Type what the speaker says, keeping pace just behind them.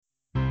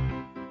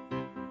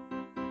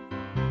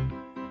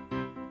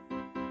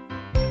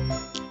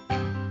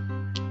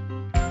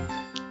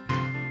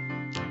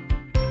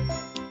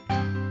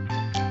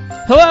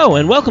Hello,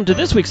 and welcome to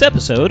this week's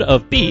episode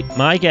of Beat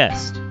My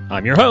Guest.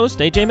 I'm your host,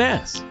 AJ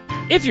Mass.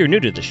 If you're new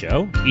to the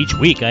show, each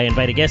week I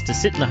invite a guest to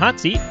sit in the hot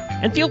seat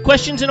and field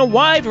questions in a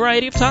wide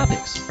variety of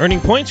topics, earning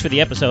points for the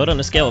episode on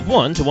a scale of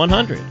 1 to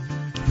 100.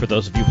 For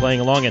those of you playing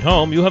along at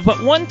home, you have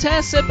but one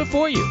task set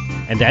before you,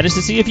 and that is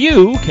to see if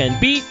you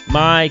can beat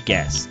my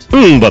guest.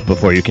 But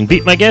before you can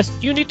beat my guest,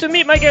 you need to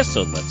meet my guest,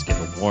 so let's give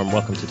a warm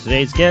welcome to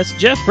today's guest,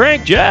 Jeff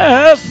Frank.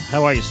 Jeff,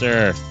 how are you,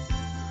 sir?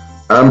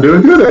 I'm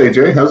doing good,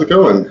 AJ. How's it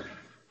going?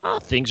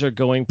 Things are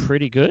going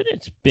pretty good.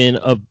 It's been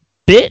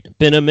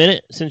a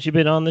minute since you've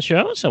been on the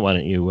show, so why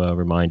don't you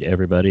remind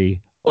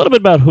everybody a little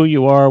bit about who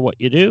you are, what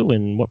you do,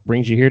 and what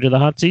brings you here to the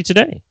hot seat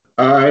today.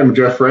 I'm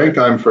Jeff Frank.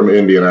 I'm from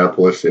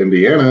Indianapolis,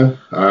 Indiana.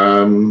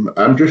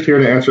 I'm just here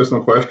to answer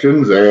some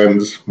questions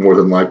and more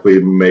than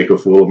likely make a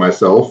fool of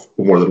myself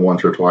more than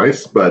once or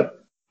twice, but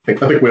I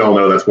think we all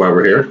know that's why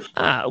we're here.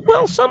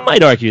 Well, some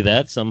might argue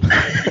that, some...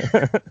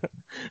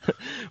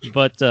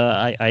 But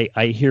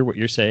I hear what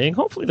you're saying.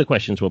 Hopefully the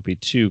questions won't be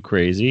too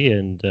crazy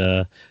and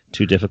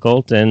too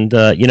difficult. And,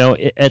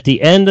 at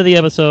the end of the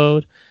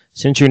episode,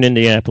 since you're in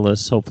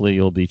Indianapolis, hopefully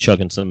you'll be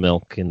chugging some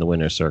milk in the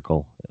winner's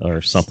circle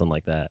or something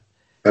like that.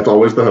 That's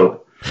always the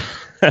hope.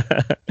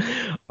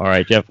 All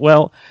right, Jeff.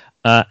 Well,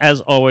 as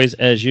always,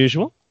 as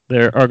usual,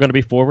 there are going to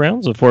be 4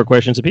 rounds of 4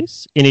 questions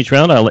apiece. In each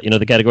round, I'll let you know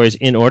the categories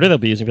in order they'll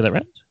be using for that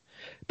round.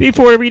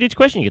 Before I read each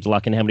question, you get to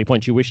lock in how many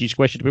points you wish each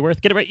question to be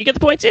worth. Get it right, you get the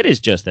points. It is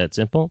just that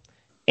simple.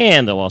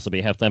 And there'll also be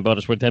a halftime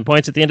bonus worth 10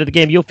 points. At the end of the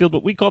game, you'll field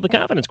what we call the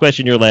confidence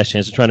question, your last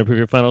chance to try to improve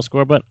your final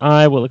score. But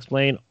I will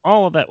explain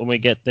all of that when we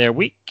get there.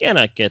 We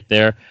cannot get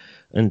there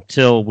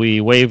until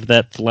we wave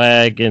that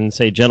flag and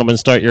say, gentlemen,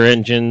 start your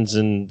engines,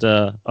 and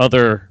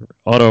other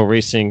auto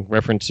racing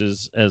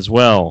references as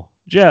well.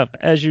 Jeff,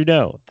 as you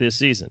know, this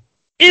season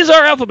is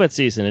our alphabet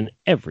season, and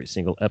every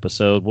single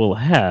episode will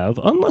have,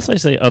 unless I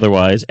say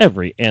otherwise,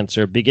 every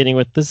answer beginning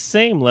with the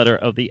same letter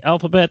of the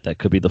alphabet. That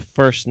could be the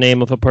first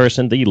name of a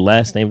person, the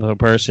last name of a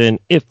person.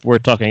 If we're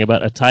talking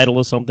about a title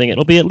of something,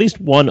 it'll be at least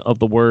one of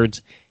the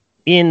words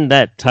in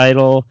that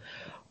title.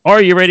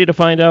 Are you ready to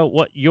find out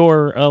what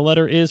your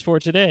letter is for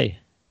today?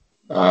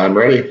 I'm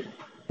ready.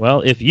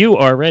 Well, if you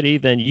are ready,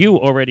 then you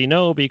already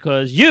know,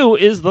 because U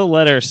is the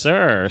letter,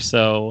 sir.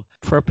 So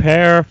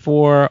prepare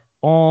for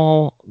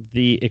all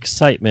the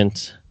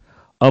excitement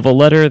of a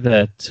letter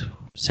that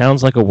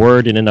sounds like a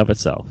word in and of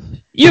itself.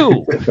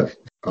 U!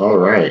 All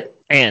right.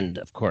 And,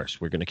 of course,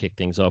 we're going to kick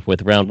things off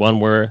with round 1,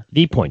 where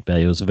the point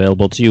values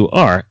available to you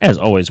are, as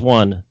always,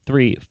 1,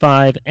 3,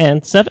 5,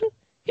 and 7.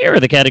 Here are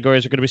the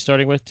categories we're going to be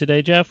starting with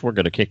today, Jeff. We're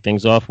going to kick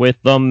things off with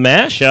the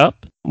mashup.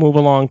 Move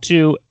along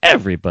to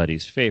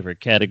everybody's favorite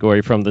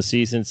category from the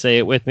season. Say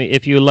it with me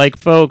if you like,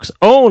 folks.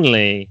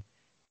 Only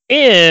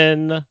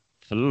in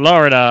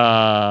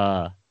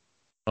Florida.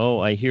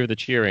 Oh, I hear the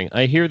cheering.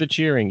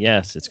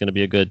 Yes, it's going to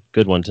be a good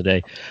one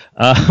today.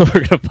 We're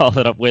going to follow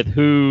it up with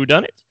Who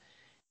Done It?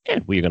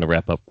 And we're going to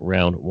wrap up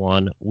round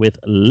 1 with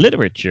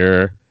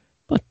literature.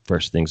 But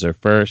first things are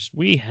first.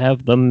 We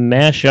have the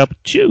mashup.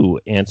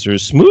 2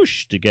 answers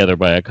smooshed together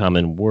by a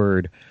common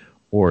word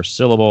or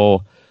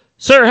syllable.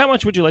 Sir, how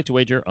much would you like to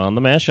wager on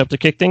the mashup to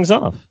kick things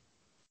off?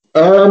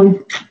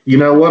 You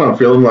know what? I'm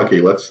feeling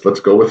lucky. Let's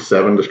go with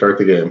 7 to start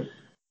the game.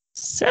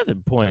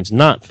 7 points,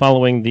 not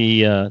following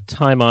the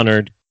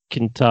time-honored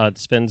Kintad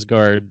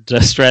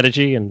Svensgaard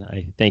strategy, and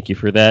I thank you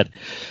for that.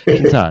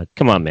 Kintad,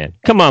 come on,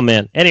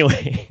 man.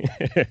 Anyway,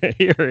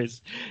 here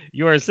is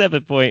your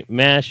 7-point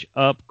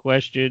mash-up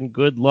question.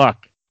 Good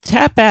luck.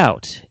 Tap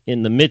out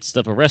in the midst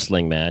of a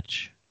wrestling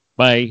match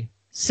by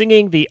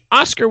singing the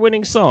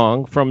Oscar-winning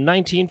song from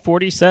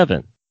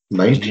 1947.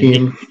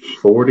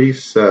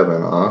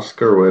 1947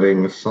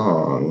 Oscar-winning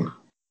song.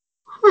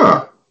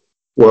 Huh.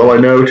 Well, I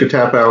know to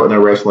tap out in a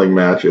wrestling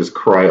match is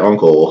Cry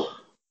Uncle.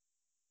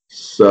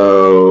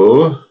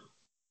 So,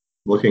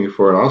 looking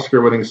for an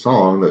Oscar-winning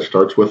song that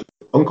starts with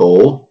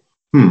Uncle.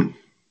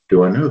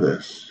 Do I know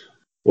this?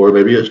 Or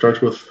maybe it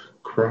starts with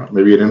Cry.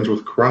 Maybe it ends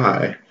with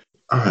Cry.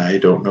 I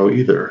don't know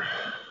either.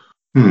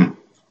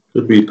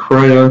 Could be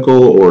Cry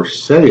Uncle or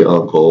Say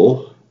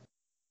Uncle,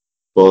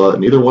 but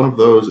neither one of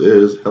those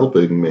is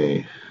helping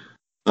me.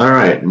 All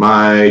right,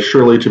 my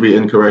surely to be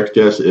incorrect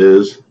guess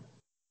is,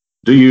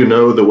 do you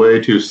know the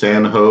way to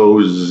San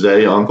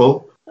Jose,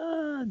 Uncle?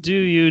 Do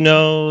you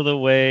know the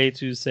way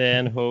to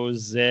San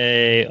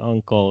Jose,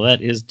 Uncle?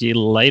 That is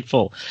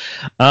delightful.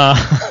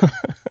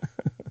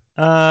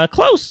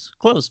 Close.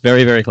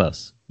 Very, very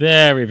close.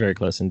 Very, very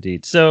close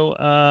indeed.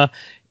 So,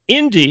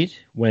 indeed,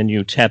 when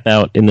you tap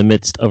out in the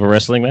midst of a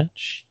wrestling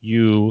match,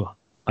 you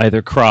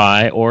either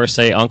cry or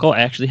say Uncle. I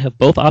actually have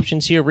both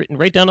options here written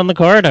right down on the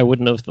card. I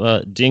wouldn't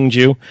have dinged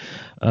you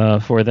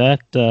for that.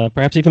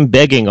 Perhaps even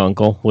begging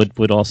Uncle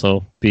would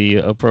also be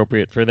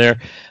appropriate for there.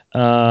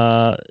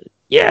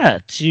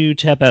 To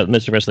tap out in the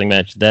midst of a wrestling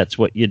match, that's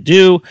what you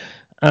do.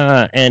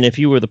 And if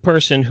you were the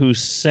person who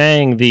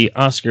sang the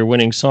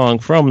Oscar-winning song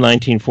from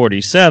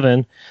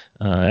 1947,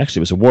 actually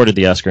was awarded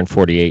the Oscar in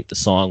 48. The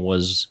song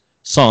was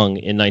sung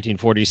in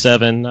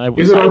 1947.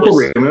 Is it Uncle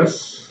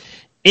Remus?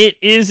 It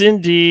is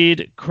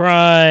indeed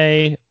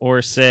Cry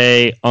or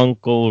Say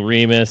Uncle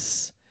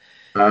Remus.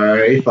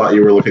 I thought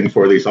you were looking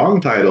for the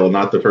song title,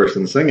 not the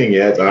person singing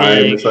it.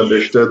 I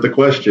misunderstood the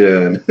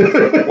question.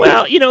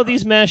 Well,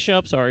 these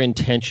mashups are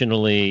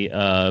intentionally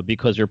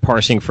because you're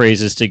parsing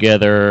phrases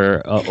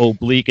together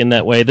oblique in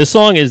that way. The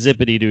song is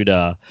Zippity Doo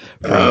Dah.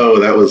 Oh,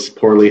 that was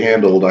poorly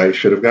handled. I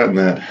should have gotten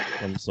that.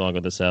 From Song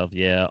of the South,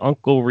 yeah.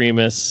 Uncle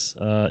Remus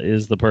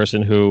is the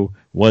person who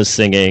was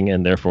singing,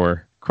 and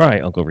therefore Cry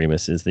Uncle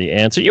Remus is the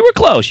answer. You were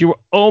close. You were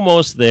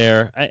almost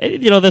there.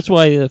 That's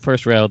why the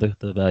first round,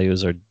 the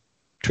values are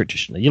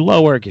traditionally you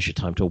lower. It gives you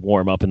time to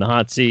warm up in the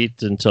hot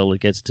seat until it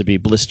gets to be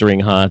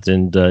blistering hot,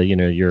 and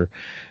you're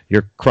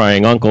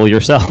crying uncle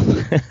yourself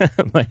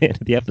by the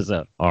end of the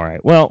episode. All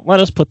right, well,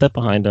 let us put that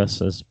behind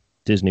us, as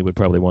Disney would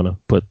probably want to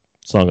put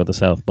Song of the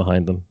South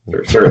behind them.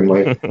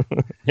 Certainly.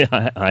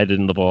 Yeah, hide it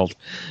in the vault.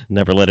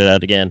 Never let it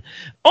out again.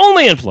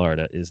 Only in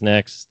Florida is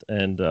next,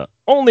 and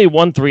only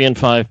 1, 3, and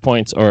 5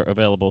 points are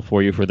available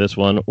for you for this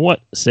one.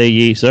 What say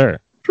ye, sir?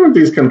 I think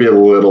these can be a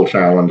little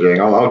challenging.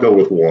 I'll go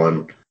with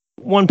 1.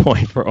 1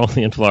 point for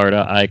Only in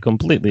Florida. I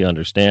completely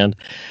understand.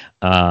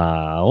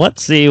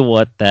 Let's see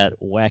what that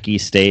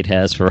wacky state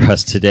has for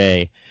us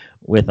today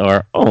with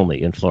our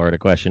Only in Florida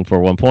question for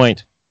 1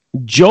 point.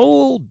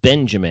 Joel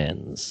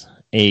Benjamins,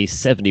 a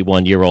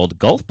 71-year-old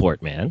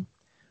Gulfport man,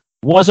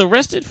 was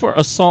arrested for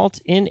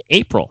assault in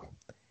April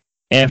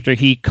after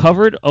he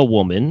covered a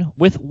woman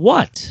with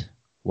what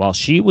while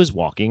she was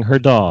walking her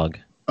dog?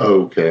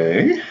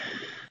 Okay.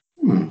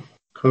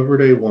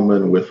 Covered a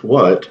woman with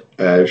what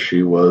as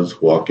she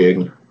was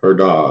walking her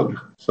dog?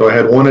 So I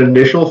had one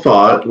initial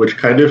thought, which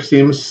kind of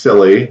seems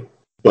silly,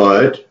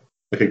 but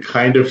I could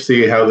kind of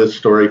see how this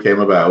story came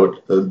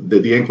about.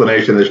 The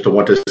inclination is to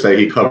want to say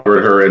he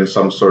covered her in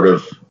some sort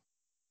of,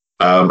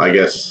 I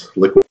guess,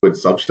 liquid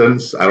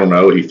substance. I don't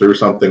know. He threw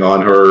something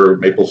on her,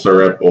 maple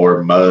syrup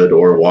or mud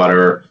or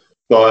water.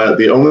 But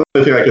the only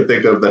thing I could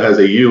think of that has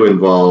a U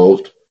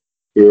involved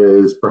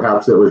is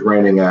perhaps it was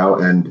raining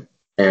out and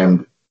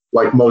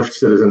like most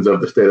citizens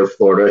of the state of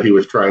Florida, he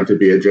was trying to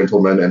be a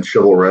gentleman and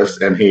chivalrous,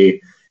 and he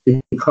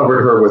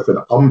covered her with an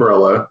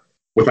umbrella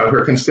without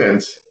her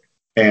consent.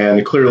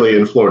 And clearly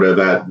in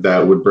Florida,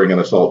 that would bring an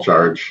assault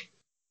charge.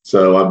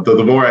 So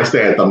the more I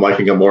say it, I'm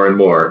liking it more and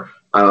more.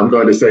 I'm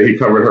going to say he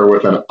covered her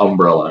with an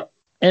umbrella.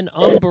 An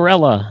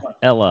umbrella,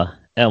 Ella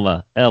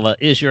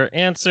is your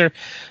answer.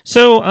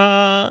 So,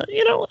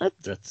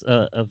 that's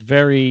a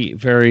very,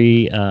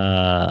 very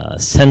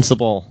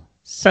sensible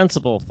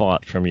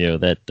thought from you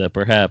that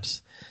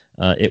perhaps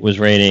it was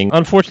raining.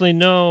 Unfortunately,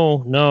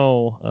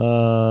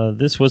 no.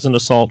 This was an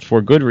assault for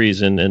good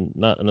reason and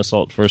not an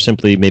assault for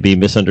simply maybe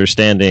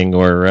misunderstanding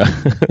or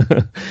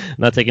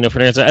not taking no for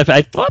an answer.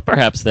 I thought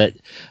perhaps that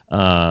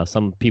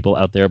some people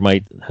out there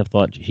might have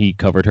thought he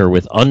covered her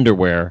with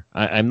underwear.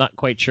 I'm not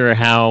quite sure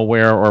how,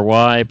 where, or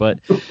why,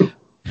 but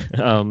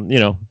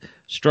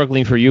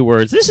struggling for you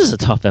words. This is a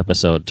tough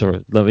episode,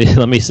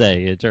 let me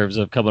say, in terms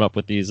of coming up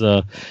with these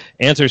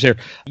answers here.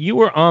 You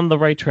were on the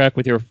right track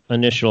with your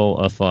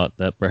initial thought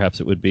that perhaps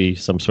it would be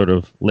some sort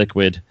of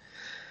liquid.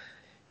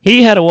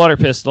 He had a water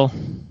pistol,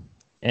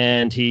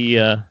 and he...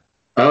 oh,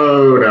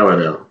 now I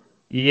know.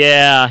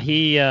 Yeah,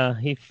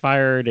 he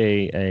fired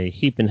a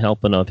heaping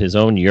helping of his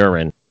own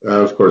urine.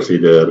 Of course he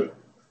did.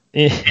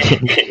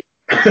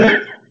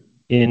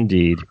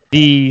 Indeed.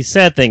 The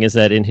sad thing is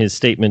that in his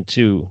statement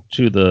to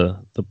the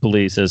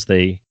police as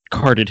they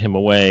carted him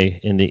away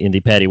in the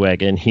paddy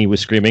wagon, he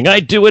was screaming,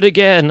 "I'd do it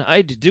again!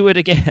 I'd do it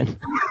again!"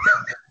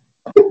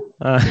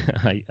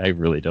 I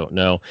really don't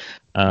know.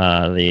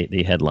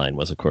 The headline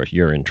was, of course,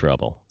 "You're in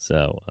trouble."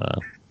 So,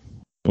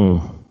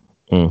 Well,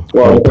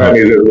 the time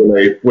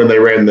is when they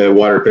ran the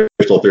water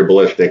pistol through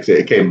ballistics,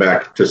 it came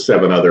back to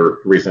 7 other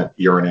recent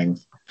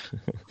urinings.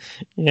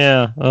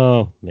 Yeah.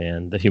 Oh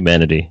man, the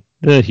humanity.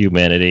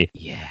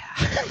 Yeah.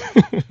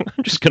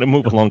 I'm just going to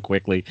move along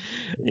quickly.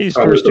 These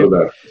first two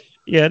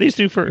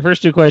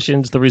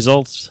questions, the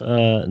results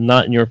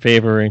not in your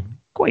favor and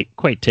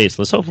quite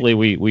tasteless. Hopefully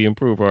we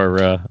improve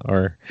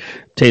our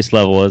taste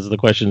level as the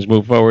questions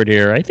move forward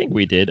here. I think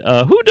we did.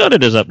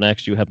 Whodunit is up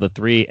next. You have the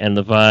 3 and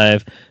the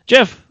 5.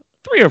 Jeff,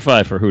 3 or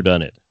 5 for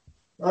Whodunit?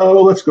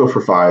 Oh, let's go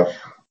for 5.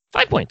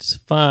 5 points.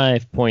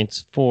 5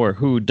 points for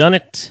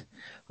Whodunit.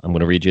 I'm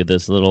going to read you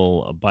this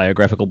little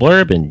biographical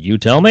blurb, and you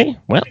tell me,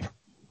 well,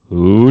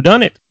 who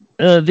done it?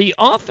 The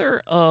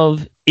author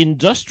of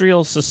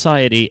Industrial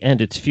Society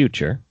and Its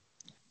Future,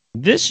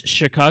 this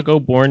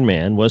Chicago-born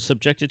man was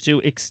subjected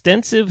to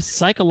extensive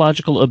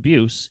psychological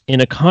abuse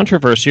in a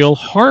controversial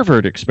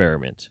Harvard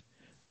experiment,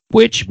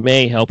 which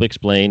may help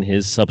explain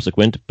his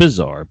subsequent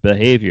bizarre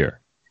behavior.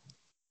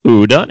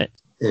 Who done it?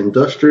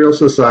 Industrial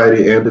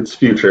Society and Its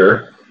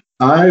Future.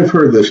 I've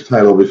heard this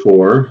title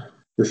before.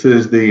 This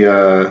is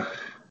the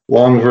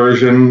long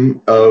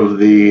version of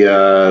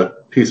the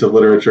piece of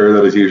literature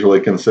that is usually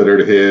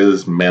considered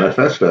his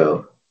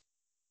manifesto.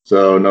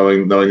 So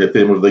knowing the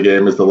theme of the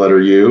game is the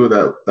letter U,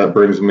 that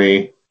brings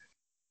me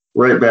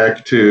right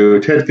back to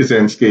Ted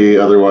Kaczynski,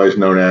 otherwise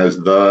known as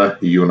the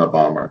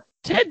Unabomber.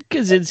 Ted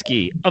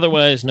Kaczynski,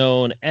 otherwise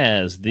known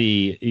as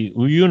the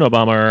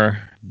Unabomber.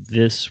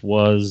 This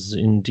was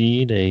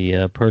indeed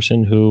a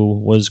person who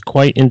was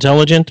quite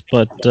intelligent,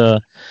 but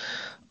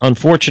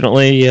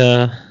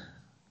unfortunately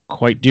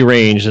quite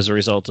deranged as a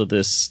result of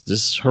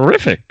this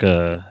horrific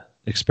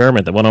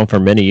experiment that went on for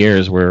many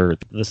years, where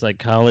the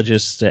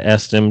psychologists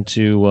asked him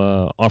to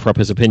offer up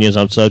his opinions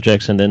on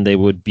subjects, and then they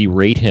would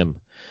berate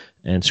him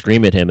and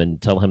scream at him and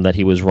tell him that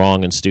he was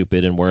wrong and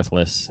stupid and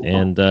worthless.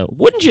 And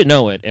wouldn't you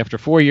know it, after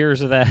 4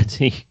 years of that,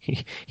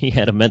 he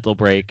had a mental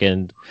break,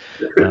 and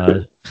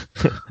I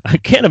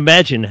can't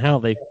imagine how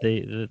they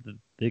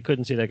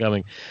couldn't see that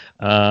coming.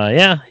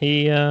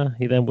 He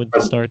then would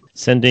start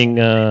sending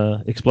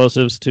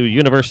explosives to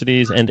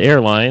universities and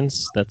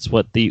airlines. That's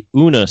what the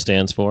UNA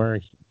stands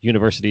for,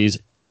 Universities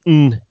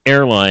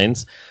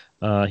Airlines.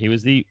 He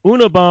was the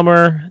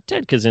Unabomber.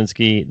 Ted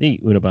Kaczynski, the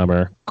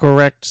Unabomber.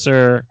 Correct,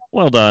 sir.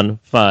 Well done.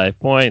 5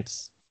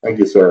 points. Thank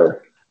you,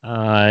 sir.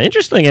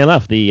 Interestingly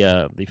enough,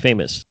 the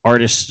famous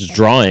artist's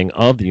drawing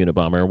of the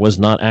Unabomber was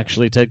not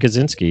actually Ted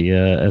Kaczynski.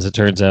 As it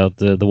turns out,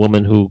 the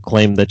woman who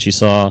claimed that she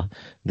saw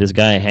this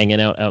guy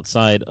hanging out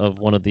outside of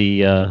one of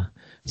the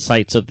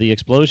sites of the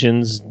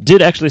explosions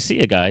did actually see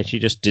a guy. She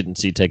just didn't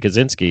see Ted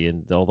Kaczynski,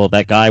 and although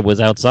that guy was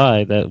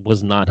outside, that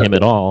was not him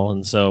at all.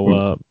 And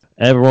so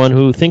everyone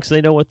who thinks they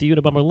know what the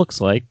Unabomber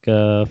looks like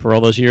for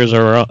all those years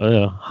are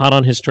hot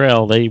on his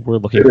trail. They were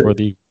looking for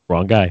the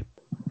wrong guy.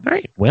 All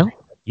right, well,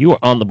 you are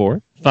on the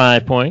board.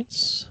 5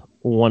 points.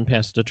 1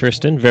 pass to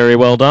Tristan. Very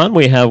well done.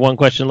 We have 1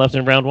 question left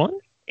in round 1.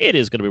 It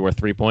is going to be worth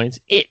 3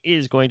 points. It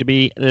is going to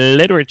be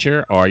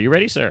literature. Are you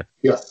ready, sir?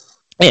 Yes.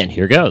 And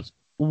here goes.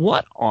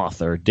 What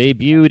author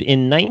debuted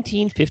in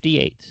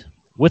 1958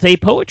 with a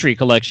poetry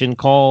collection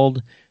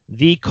called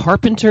The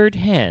Carpentered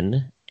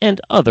Hen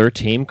and Other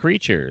Tame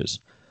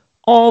Creatures?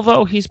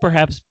 Although he's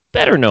perhaps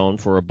better known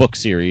for a book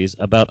series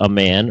about a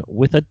man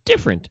with a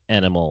different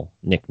animal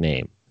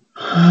nickname.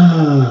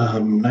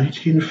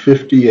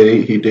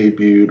 1958, he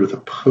debuted with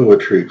a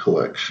poetry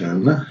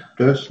collection,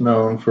 best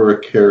known for a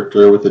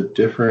character with a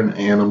different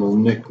animal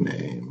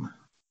nickname.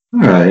 All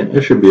right, I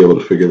should be able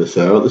to figure this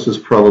out. This is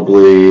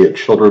probably a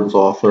children's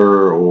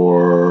author,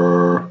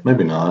 or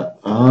maybe not.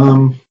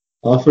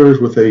 Authors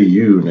with a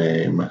U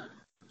name.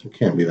 There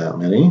can't be that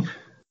many.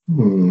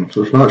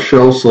 So it's not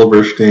Shel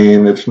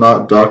Silverstein, it's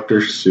not Dr.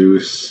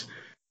 Seuss,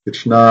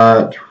 it's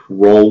not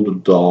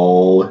Roald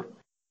Dahl.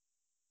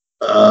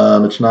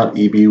 It's not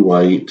E.B.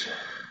 White.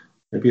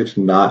 Maybe it's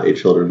not a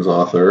children's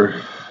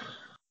author.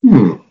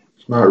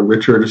 It's not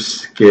Richard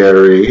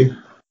Scarry.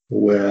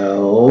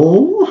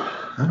 Well,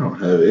 I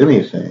don't have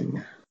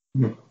anything.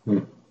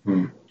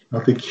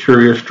 Not the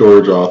Curious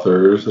George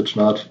authors. It's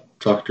not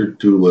Dr.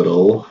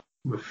 Dolittle.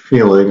 I have a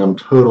feeling I'm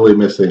totally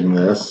missing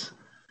this.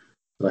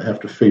 I have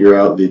to figure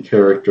out the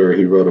character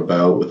he wrote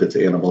about with its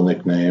animal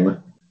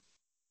nickname.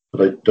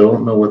 But I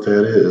don't know what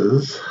that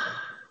is.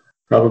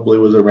 Probably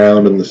was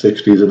around in the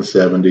 60s and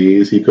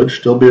 70s. He could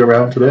still be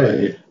around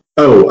today.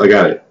 Oh, I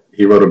got it.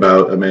 He wrote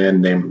about a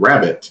man named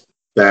Rabbit.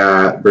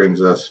 That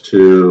brings us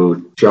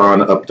to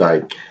John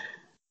Updike.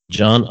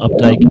 John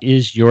Updike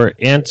is your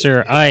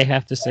answer. I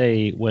have to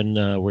say, when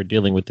we're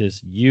dealing with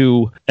this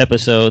You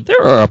episode,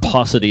 there are a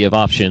paucity of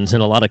options in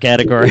a lot of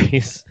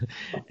categories.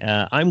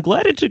 I'm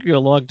glad it took you a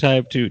long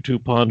time to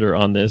ponder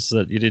on this,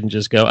 that you didn't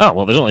just go, oh,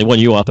 well, there's only one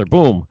You author,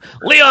 boom.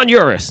 Leon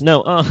Uris.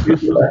 No.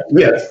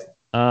 Yes.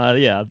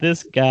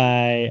 This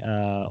guy,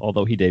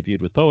 although he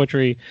debuted with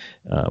poetry,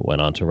 went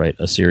on to write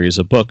a series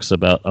of books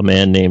about a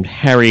man named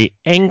Harry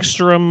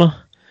Angstrom,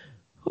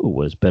 who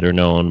was better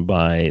known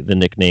by the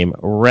nickname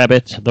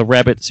Rabbit. The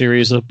Rabbit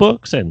series of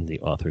books, and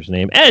the author's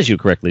name, as you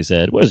correctly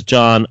said, was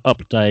John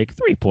Updike.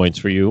 3 points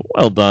for you.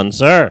 Well done,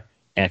 sir.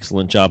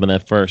 Excellent job in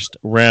that first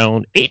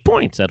round. 8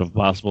 points out of a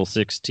possible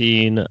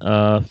 16.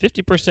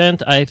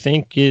 50%, I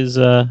think, is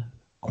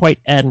quite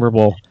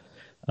admirable.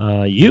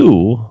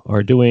 You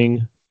are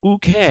doing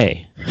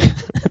okay.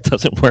 That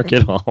doesn't work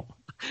at all.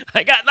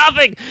 I got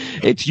nothing.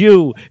 It's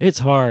you. It's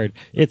hard.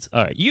 It's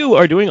all right. You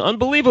are doing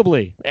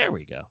unbelievably. There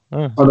we go.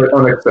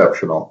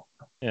 Unexceptional.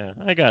 Yeah,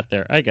 I got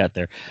there.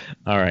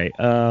 All right.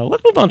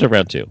 Let's move on to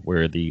round 2,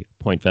 where the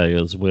point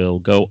values will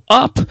go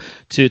up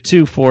to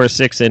 2, 4,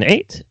 6, and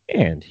 8.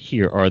 And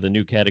here are the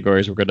new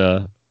categories we're going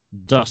to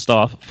dust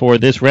off for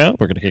this round.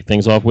 We're going to kick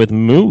things off with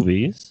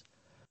movies,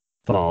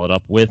 followed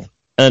up with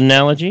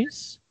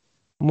analogies,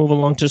 move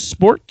along to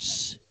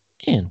sports,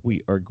 and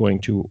we are going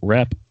to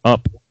wrap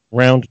up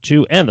round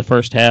 2 and the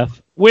first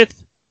half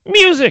with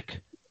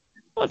music.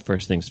 But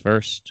first things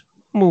first,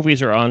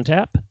 movies are on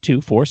tap. 2,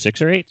 4,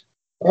 6, or 8.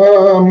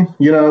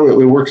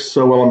 It works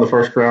so well in the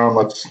first round.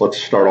 Let's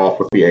start off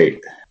with the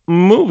 8.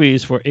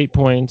 Movies for 8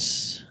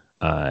 points.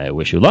 I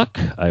wish you luck.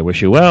 I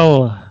wish you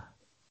well.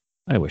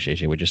 I wish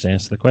AJ would just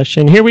answer the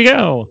question. Here we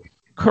go.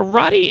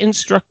 Karate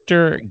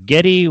instructor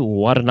Getty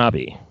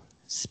Watanabe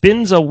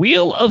spins a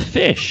wheel of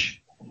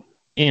fish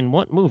in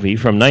what movie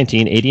from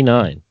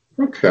 1989?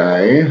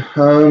 Okay.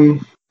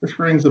 This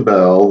rings a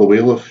bell. The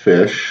Wheel of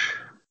Fish.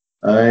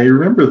 I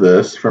remember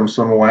this from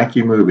some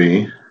wacky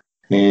movie.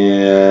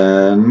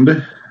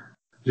 And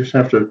You just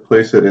have to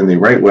place it in the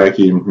right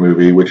wacky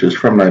movie, which is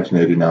from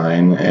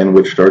 1989 and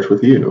which starts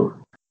with you.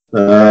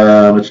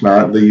 It's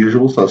not The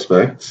Usual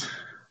Suspects.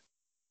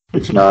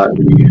 It's not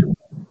The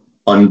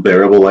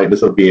Unbearable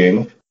Lightness of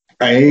Being.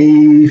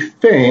 I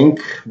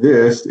think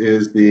this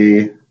is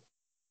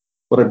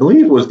what I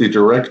believe was the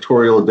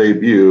directorial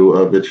debut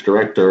of its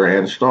director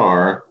and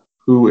star,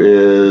 who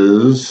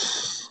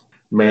is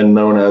a man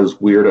known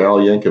as Weird Al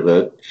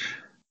Yankovic.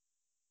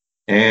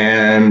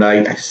 And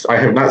I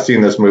have not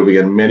seen this movie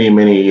in many,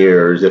 many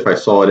years. If I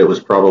saw it, it was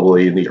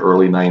probably in the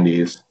early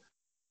 90s.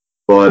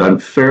 But I'm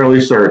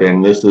fairly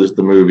certain this is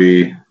the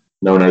movie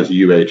known as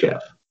UHF.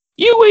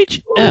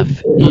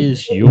 UHF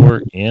is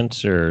your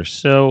answer.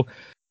 So,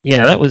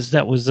 yeah, that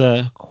was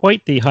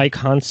quite the high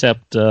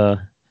concept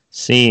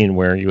scene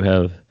where you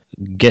have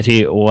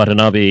Getty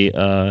Watanabe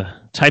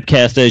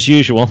typecast as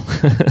usual.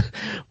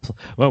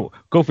 Well,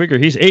 go figure.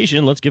 He's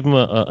Asian. Let's give him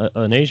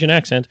an Asian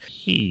accent.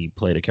 He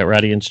played a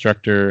karate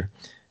instructor.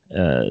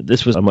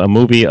 This was a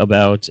movie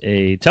about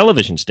a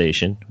television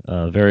station,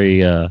 a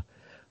very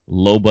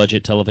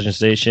low-budget television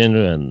station,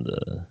 and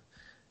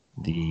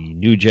the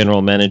new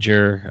general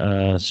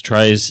manager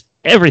tries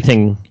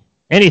anything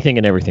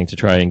and everything to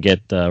try and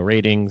get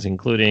ratings,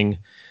 including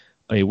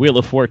a Wheel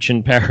of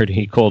Fortune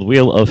parody called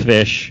Wheel of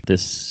Fish.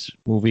 This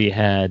movie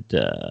had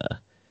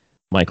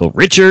Michael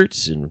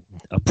Richards and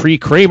a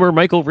pre-Kramer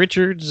Michael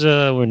Richards,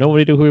 where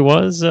nobody knew who he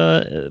was,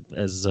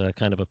 as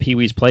kind of a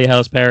Pee-wee's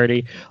Playhouse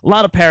parody. A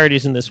lot of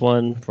parodies in this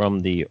one from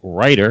the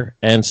writer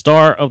and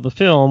star of the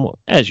film,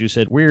 as you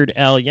said, Weird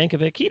Al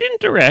Yankovic. He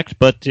didn't direct,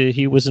 but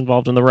he was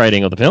involved in the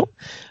writing of the film.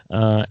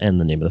 And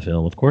the name of the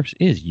film, of course,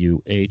 is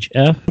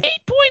UHF.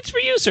 8 points for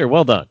you, sir.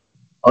 Well done.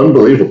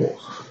 Unbelievable.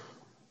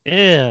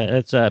 Yeah,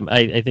 it's.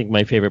 I think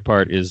my favorite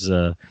part is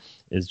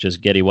just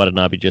Getty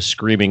Watanabe just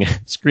screaming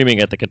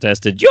at the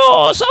contestant,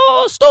 "You're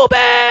so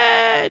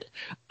stupid!"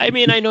 I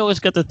mean, I know it's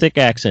got the thick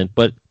accent,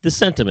 but the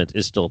sentiment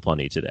is still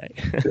funny today.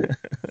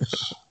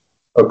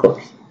 Of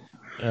course.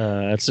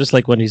 It's just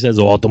like when he says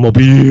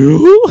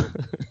 "automobile"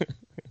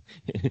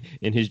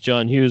 in his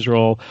John Hughes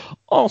role.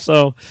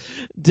 Also,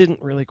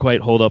 didn't really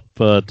quite hold up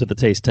to the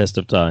taste test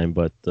of time,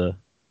 but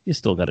you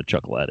still got to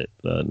chuckle at it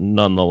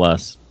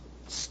nonetheless.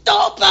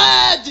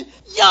 Stupid!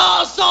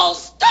 You're so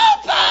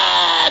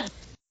stupid!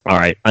 All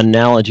right,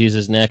 analogies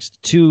is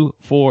next. 2,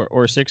 4,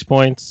 or 6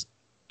 points.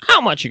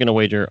 How much are you going to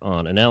wager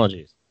on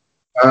analogies?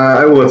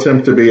 I will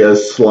attempt to be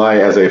as sly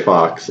as a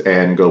fox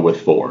and go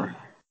with 4.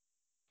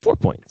 4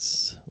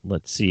 points.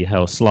 Let's see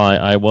how sly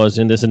I was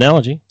in this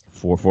analogy.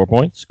 4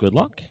 points. Good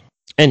luck.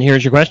 And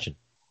here's your question.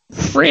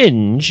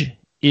 Fringe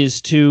is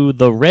to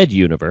the Red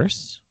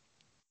Universe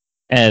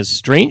as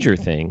Stranger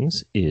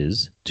Things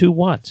is to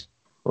what?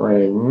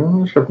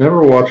 Fringe. I've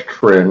never watched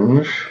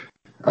Fringe.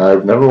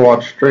 I've never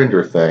watched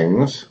Stranger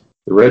Things.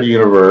 The Red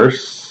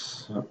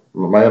Universe.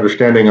 My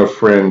understanding of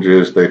Fringe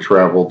is they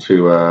travel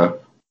to,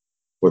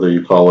 whether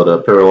you call it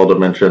a parallel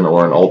dimension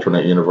or an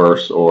alternate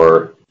universe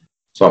or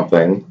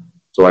something.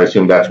 So I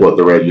assume that's what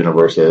the Red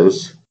Universe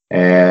is.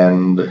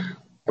 And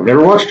I've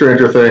never watched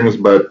Stranger Things,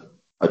 but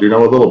I do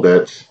know a little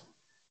bit.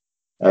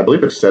 I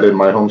believe it's set in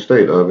my home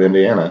state of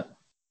Indiana.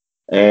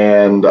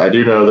 And I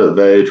do know that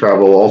they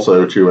travel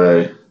also to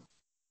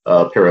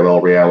a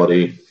parallel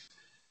reality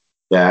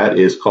that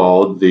is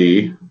called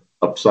the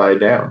Upside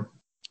Down.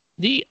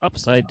 The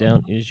Upside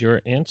Down is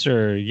your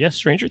answer. Yes,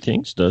 Stranger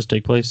Things does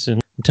take place in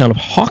the town of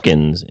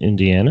Hawkins,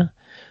 Indiana,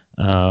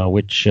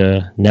 which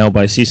now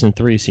by season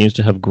 3 seems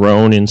to have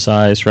grown in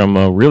size from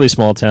a really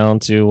small town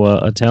to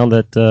a town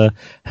that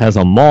has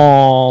a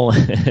mall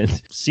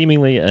and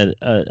seemingly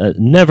a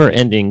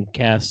never-ending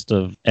cast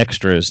of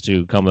extras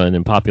to come in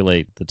and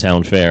populate the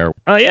town fair.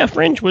 Yeah,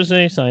 Fringe was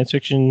a science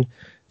fiction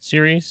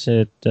series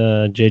that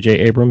J.J.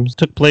 Abrams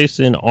took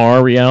place in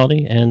our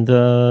reality, and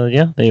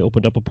they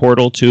opened up a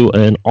portal to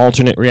an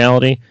alternate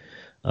reality,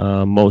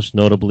 most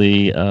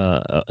notably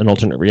an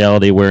alternate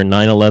reality where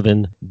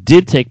 9/11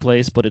 did take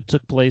place, but it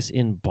took place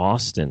in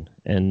Boston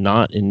and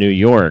not in New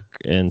York,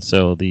 and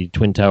so the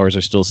Twin Towers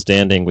are still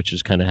standing, which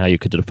is kind of how you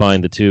could define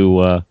the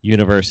two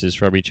universes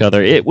from each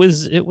other. It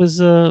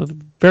was a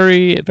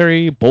very,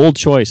 very bold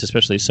choice,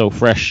 especially so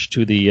fresh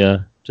to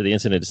the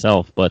incident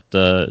itself, but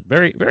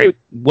very, very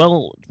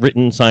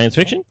well-written science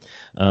fiction.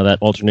 That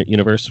alternate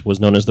universe was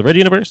known as the Red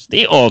Universe,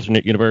 the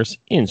alternate universe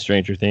in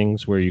Stranger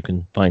Things, where you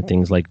can find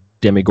things like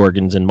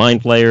demigorgons and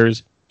mind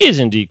flayers, is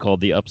indeed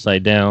called the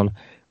Upside Down.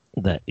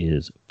 That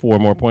is 4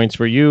 more points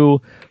for you.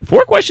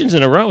 4 questions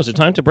in a row. Is it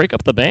time to break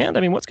up the band?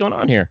 I mean, what's going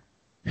on here?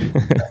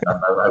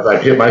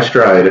 I've hit my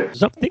stride.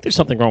 I think there's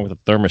something wrong with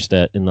the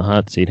thermostat in the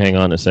hot seat. Hang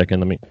on a second.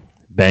 Let me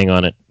bang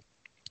on it.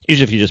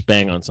 Usually if you just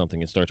bang on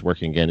something, it starts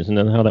working again. Isn't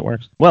that how that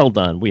works? Well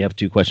done. We have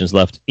 2 questions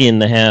left in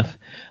the half.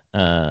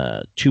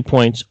 2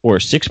 points or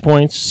 6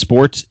 points.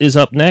 Sports is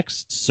up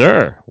next.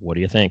 Sir, what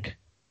do you think?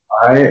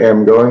 I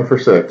am going for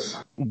 6.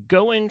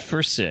 Going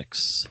for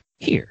 6.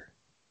 Here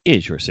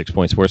is your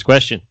 6-point sports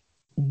question.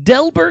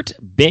 Delbert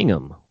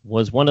Bingham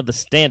was one of the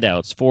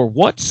standouts for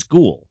what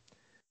school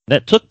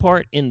that took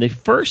part in the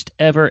first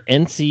ever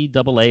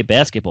NCAA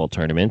basketball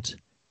tournament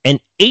An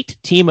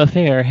 8-team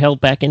affair held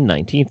back in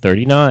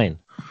 1939.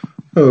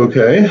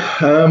 Okay.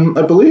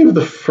 I believe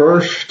the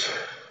first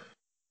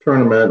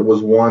tournament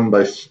was won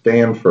by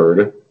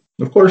Stanford.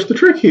 Of course, the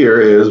trick here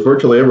is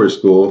virtually every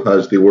school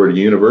has the word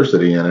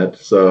university in it,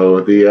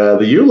 so the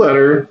U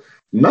letter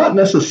not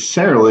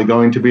necessarily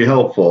going to be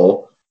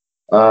helpful.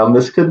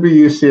 This could be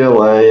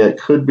UCLA, it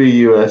could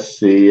be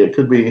USC, it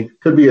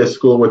could be a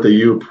school with a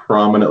U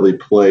prominently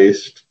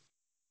placed,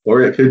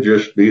 or it could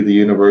just be the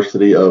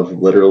University of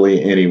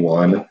literally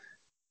anyone.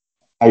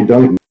 I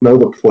don't know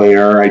the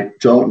player. I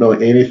don't know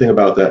anything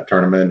about that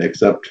tournament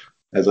except,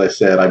 as I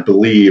said, I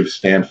believe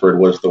Stanford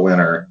was the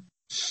winner.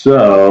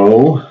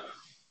 So,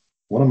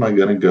 what am I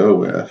going to go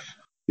with?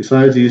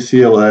 Besides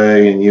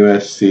UCLA and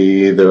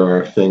USC, there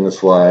are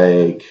things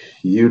like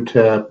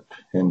UTEP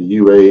and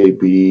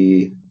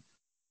UAB,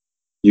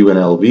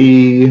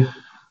 UNLV.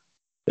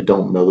 I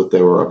don't know that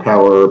they were a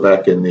power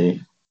back in the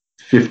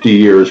 50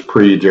 years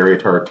pre-Jerry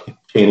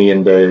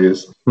Tarkanian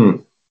days.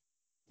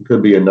 It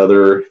could be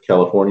another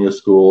California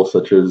school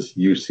such as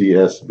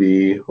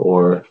UCSB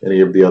or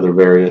any of the other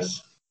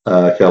various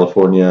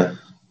California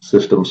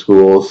system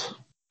schools.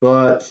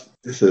 But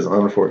this is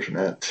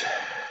unfortunate.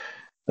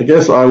 I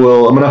guess I'm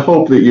going to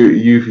hope that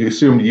you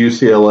assumed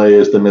UCLA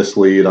is the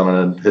mislead on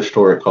a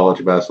historic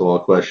college basketball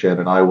question,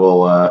 and I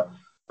will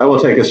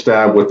take a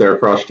stab with their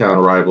crosstown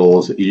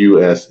rivals,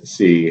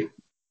 USC,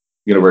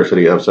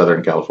 University of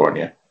Southern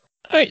California.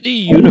 All right, the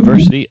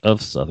University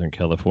of Southern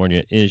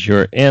California is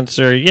your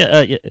answer.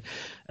 Yeah.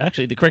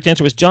 Actually, the correct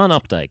answer was John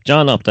Updike.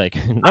 John Updike.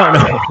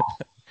 No.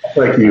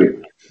 Thank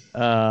you.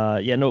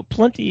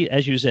 Plenty,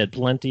 as you said,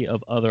 plenty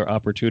of other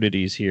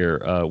opportunities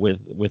here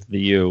with the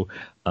U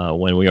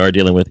when we are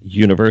dealing with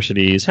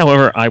universities.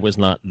 However, I was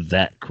not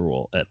that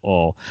cruel at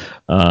all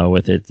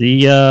with it.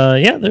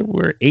 There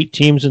were 8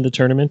 teams in the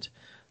tournament.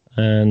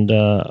 And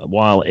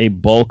while a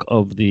bulk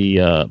of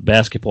the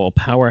basketball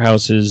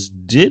powerhouses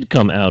did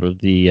come out of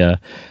the,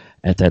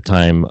 at that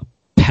time,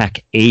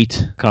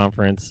 Pac-8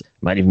 conference,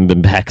 might even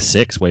been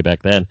Pac-6 way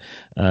back then,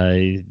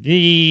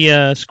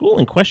 the school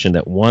in question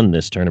that won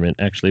this tournament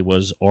actually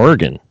was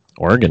Oregon.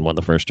 Oregon won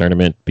the first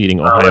tournament, beating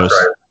Ohio State.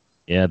 Right.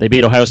 Yeah, they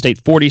beat Ohio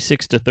State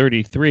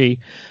 46-33,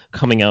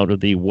 coming out of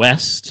the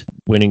West,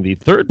 winning the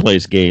third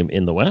place game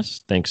in the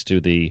West, thanks to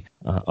the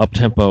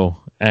up-tempo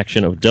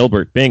action of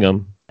Delbert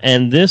Bingham.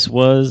 And this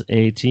was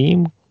a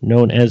team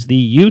known as the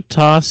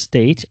Utah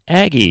State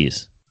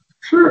Aggies.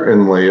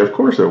 Certainly, of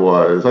course it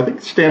was. I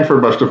think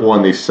Stanford must have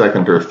won the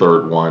second or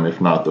third one, if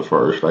not the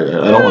first. I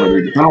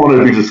don't want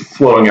to be just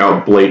throwing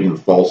out blatant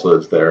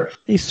falsehoods there.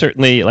 He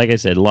certainly, like I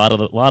said, a lot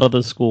of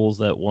the schools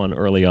that won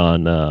early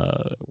on,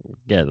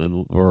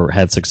 or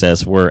had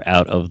success, were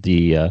out of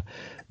the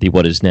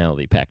what is now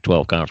the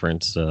Pac-12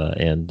 conference,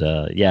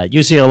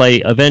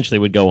 UCLA eventually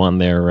would go on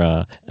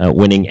their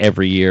winning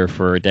every year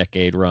for a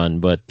decade run,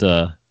 but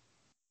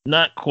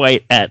not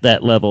quite at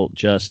that level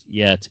just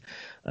yet.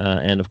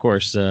 And of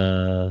course,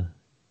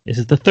 this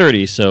is the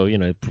 30s, so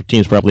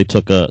teams probably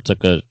took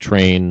a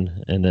train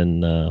and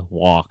then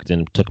walked,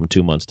 and it took them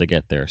 2 months to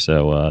get there.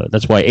 So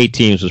that's why 8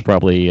 teams was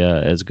probably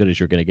as good as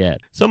you're going to get.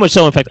 So much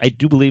so, in fact, I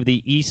do believe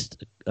the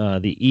East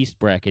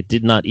bracket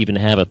did not even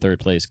have a third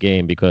place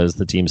game because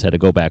the teams had to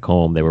go back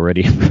home. They were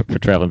ready for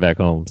traveling back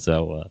home.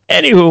 So,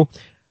 anywho,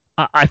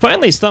 I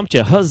finally stumped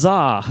you.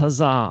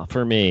 Huzzah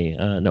for me.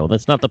 No,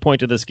 that's not the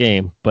point of this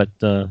game, but,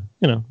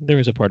 there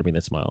is a part of me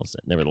that smiles.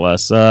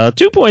 Nevertheless,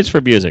 2 points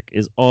for music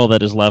is all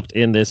that is left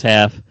in this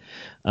half.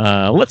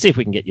 Let's see if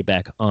we can get you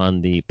back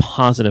on the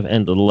positive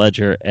end of the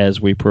ledger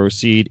as we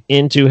proceed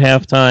into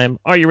halftime.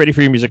 Are you ready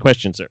for your music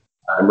question, sir?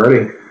 I'm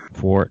ready.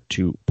 For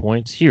 2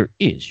 points, here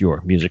is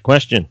your music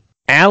question.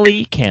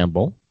 Allie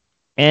Campbell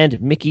and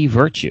Mickey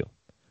Virtue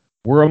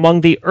were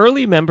among the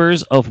early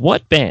members of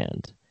what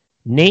band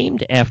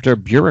named after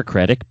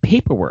bureaucratic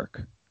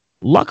paperwork?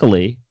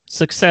 Luckily,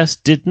 success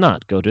did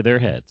not go to their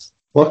heads.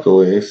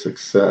 Luckily,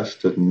 success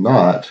did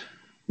not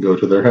go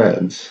to their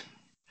heads.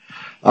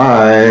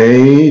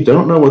 I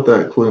don't know what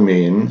that clue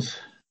means,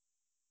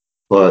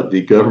 but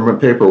the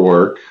government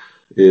paperwork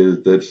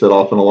that set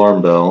off an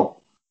alarm bell.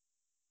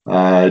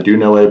 I do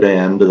know a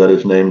band that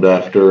is named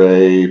after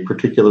a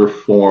particular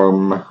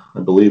form.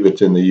 I believe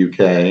it's in the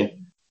UK.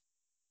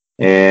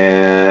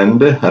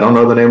 And I don't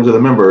know the names of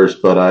the members,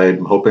 but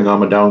I'm hoping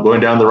I'm going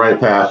down the right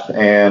path.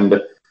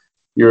 And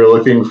you're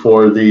looking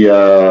for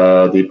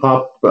the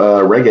pop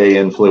reggae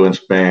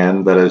influenced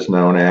band that is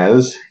known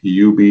as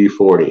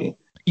UB40.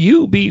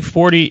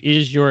 UB40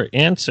 is your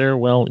answer.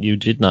 Well, you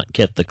did not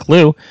get the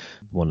clue.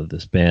 One of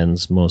this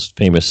band's most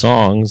famous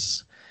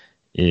songs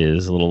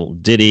is a little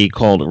ditty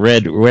called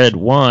Red, Red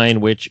Wine,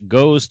 which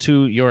goes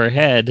to your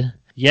head.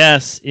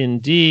 Yes,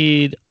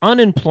 indeed.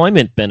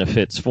 Unemployment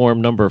benefits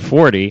form number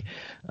 40,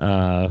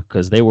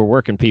 because they were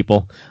working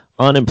people.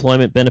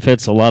 Unemployment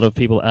benefits, a lot of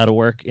people out of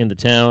work in the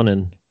town,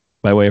 and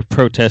by way of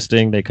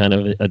protesting, they kind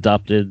of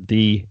adopted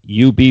the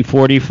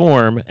UB40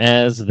 form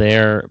as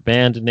their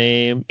band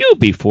name.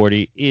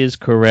 UB40 is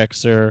correct,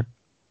 sir.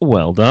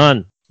 Well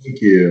done.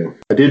 Thank you.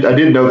 I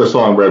did know the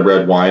song "Red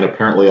Red Wine."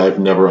 Apparently, I've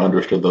never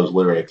understood those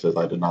lyrics, as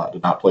I did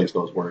not place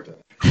those words in.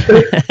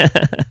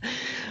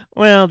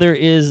 Well, there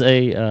is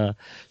a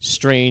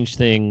strange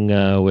thing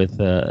with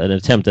an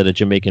attempt at a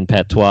Jamaican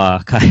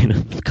patois kind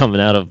of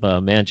coming out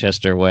of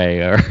Manchester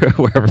way or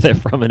wherever they're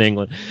from in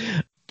England.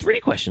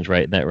 3 questions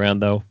right in that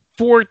round, though.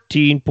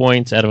 14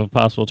 points out of a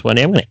possible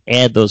 20. I'm going to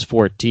add those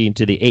 14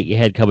 to the 8 you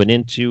had coming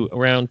into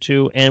round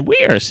 2, and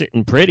we are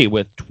sitting pretty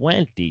with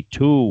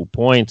 22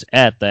 points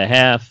at the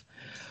half.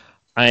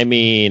 I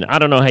mean, I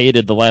don't know how you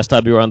did the last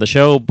time you were on the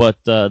show,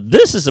 but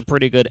this is a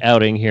pretty good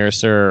outing here,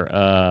 sir.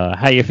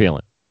 How you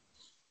feeling?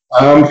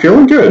 I'm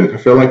feeling good. I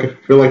feel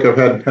like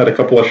I've had a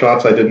couple of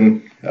shots I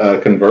didn't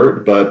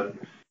convert, but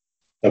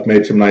I've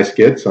made some nice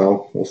gets.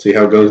 So we'll see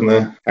how it goes in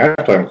the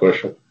halftime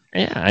question.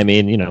 Yeah, I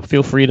mean,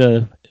 feel free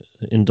to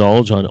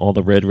indulge on all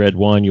the red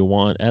wine you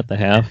want at the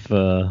half.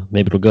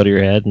 Maybe it'll go to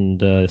your head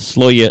and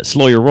slow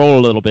your roll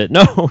a little bit.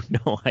 No,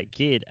 I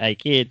kid.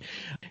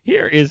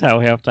 Here is how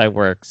halftime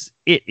works.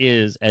 It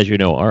is, as you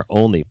know, our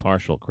only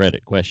partial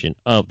credit question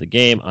of the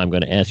game. I'm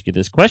going to ask you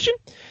this question,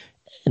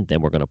 and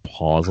then we're going to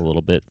pause a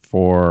little bit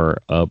for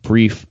a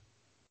brief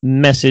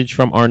message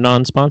from our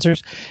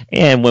non-sponsors.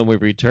 And when we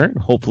return,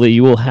 hopefully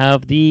you will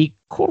have the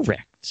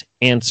correct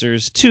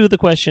answers to the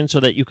question so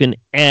that you can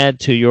add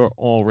to your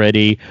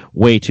already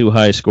way too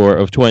high score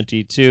of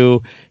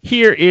 22.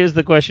 Here is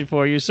the question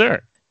for you,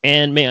 sir.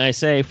 And may I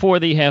say, for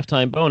the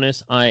halftime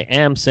bonus, I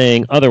am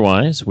saying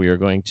otherwise. We are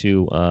going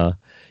to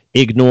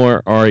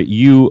ignore our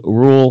U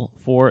rule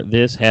for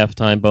this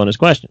halftime bonus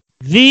question.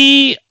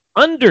 The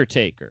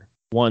Undertaker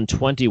won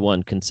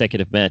 21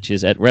 consecutive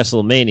matches at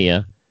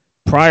WrestleMania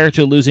prior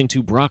to losing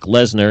to Brock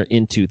Lesnar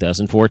in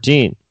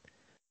 2014.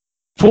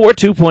 For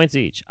 2 points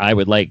each, I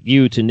would like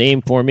you to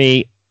name for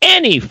me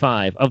any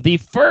 5 of the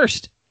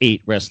first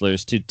 8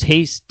 wrestlers to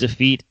taste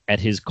defeat at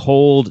his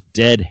cold,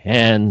 dead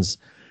hands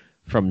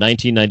from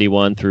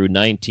 1991 through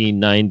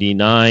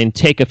 1999.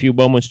 Take a few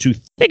moments to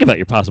think about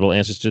your possible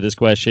answers to this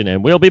question,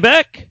 and we'll be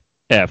back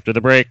after the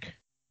break.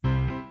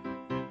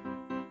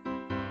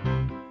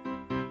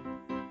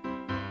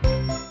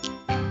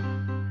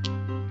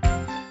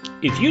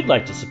 If you'd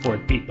like to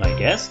support Beat My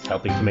Guest,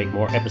 helping to make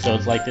more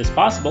episodes like this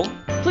possible,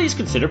 please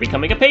consider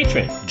becoming a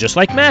patron, just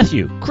like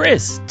Matthew,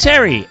 Chris,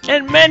 Terry,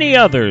 and many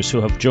others who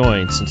have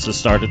joined since the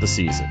start of the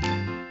season.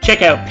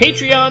 Check out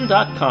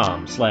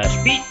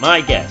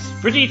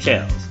patreon.com/beatmyguest for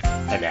details.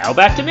 And now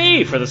back to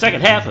me for the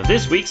second half of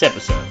this week's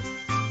episode.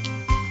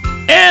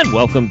 And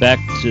welcome back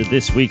to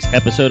this week's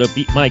episode of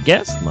Beat My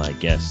Guest. My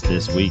guest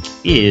this week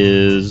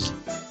is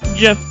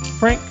Jeff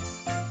Frank.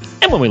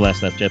 And when we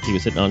last left Jeff, he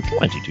was sitting on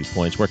 22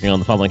 points, working on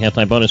the following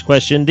halftime bonus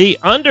question. The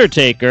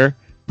Undertaker,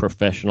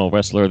 professional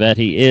wrestler that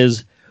he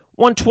is,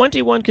 won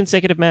 21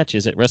 consecutive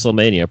matches at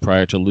WrestleMania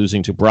prior to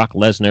losing to Brock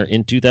Lesnar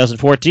in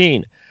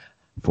 2014.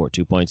 For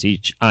 2 points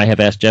each, I have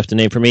asked Jeff to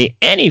name for me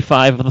any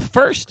 5 of the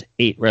first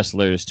 8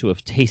 wrestlers to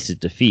have tasted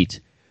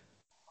defeat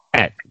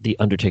at The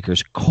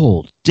Undertaker's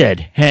cold,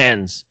 dead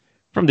hands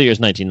from the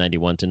years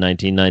 1991 to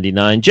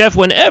 1999. Jeff,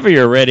 whenever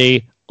you're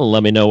ready,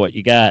 let me know what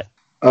you got.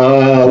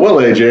 Well,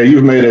 AJ,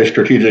 you've made a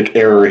strategic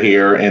error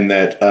here in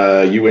that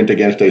you went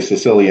against a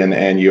Sicilian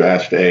and you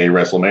asked a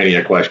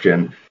WrestleMania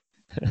question.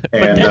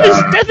 And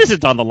death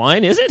isn't on the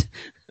line, is it?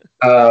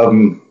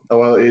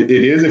 Well, it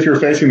is if you're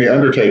facing The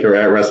Undertaker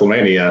at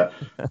WrestleMania.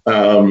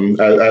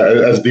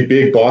 As the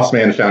big boss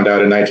man found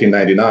out in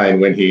 1999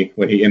 when he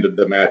ended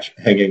the match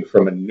hanging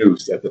from a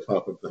noose at the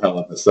top of the Hell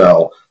in a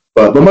Cell.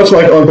 But much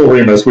like Uncle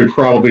Remus, we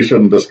probably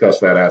shouldn't discuss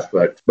that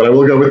aspect. But I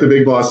will go with the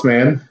big boss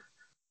man.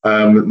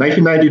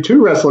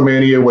 1992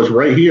 WrestleMania was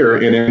right here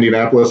in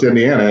Indianapolis,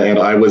 Indiana, and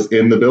I was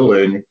in the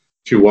building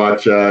to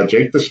watch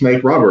Jake the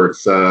Snake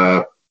Roberts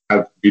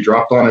be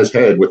dropped on his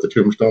head with the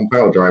Tombstone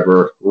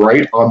Piledriver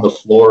right on the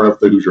floor of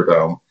the Hoosier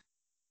Dome.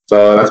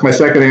 So that's my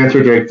second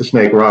answer, Jake the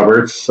Snake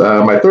Roberts.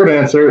 My third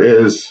answer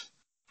is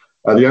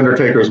The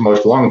Undertaker's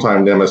most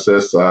longtime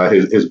nemesis,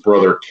 his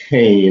brother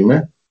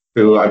Kane,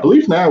 who I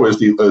believe now is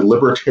the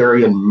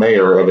libertarian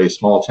mayor of a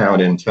small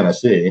town in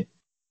Tennessee.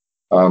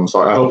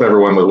 So I hope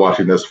everyone was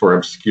watching this for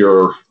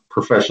obscure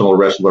professional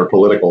wrestler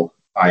political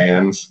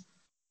tie-ins.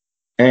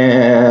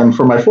 And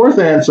for my fourth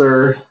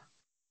answer,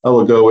 I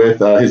will go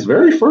with his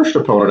very first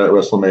opponent at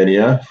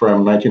WrestleMania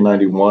from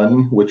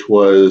 1991, which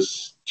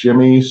was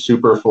Jimmy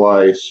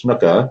Superfly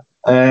Snuka.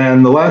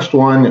 And the last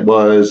one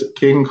was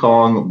King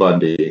Kong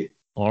Bundy.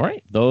 All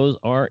right. Those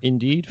are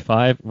indeed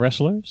 5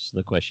 wrestlers.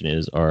 The question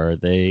is, are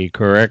they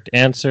correct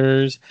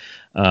answers?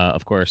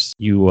 Of course,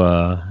 you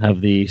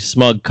have the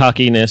smug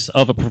cockiness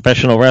of a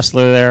professional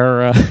wrestler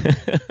there.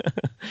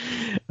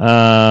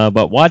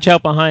 But watch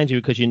out behind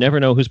you because you never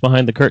know who's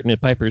behind the curtain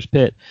at Piper's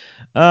Pit.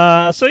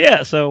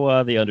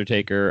 So The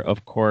Undertaker,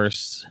 of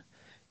course,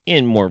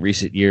 in more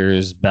recent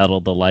years,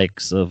 battled the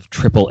likes of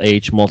Triple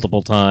H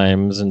multiple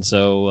times. And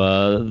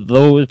so,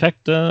 though, in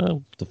fact,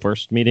 the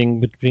first meeting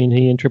between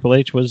he and Triple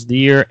H was the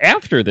year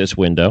after this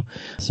window.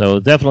 So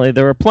definitely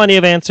there were plenty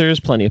of answers,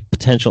 plenty of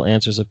potential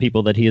answers of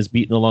people that he has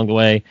beaten along the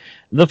way.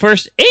 The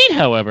first 8,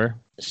 however,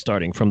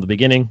 starting from the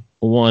beginning.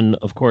 One,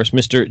 of course,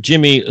 Mr.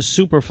 Jimmy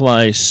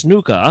Superfly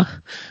Snuka.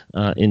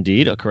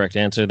 Indeed, a correct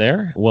answer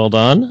there. Well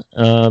done.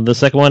 The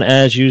second one,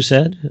 as you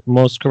said,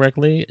 most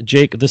correctly,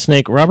 Jake the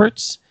Snake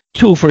Roberts.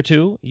 2 for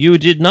 2. You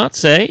did not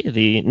say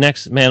the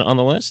next man on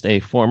the list, a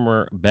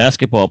former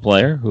basketball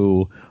player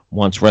who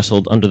once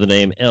wrestled under the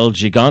name El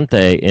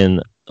Gigante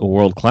in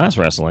world-class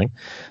wrestling,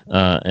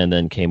 and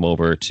then came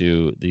over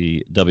to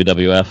the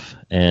WWF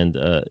and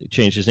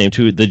changed his name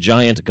to the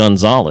Giant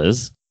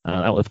Gonzalez.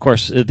 Of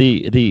course,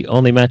 the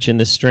only match in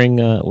this string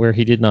where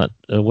he did not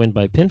win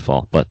by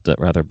pinfall, but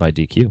rather by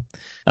DQ.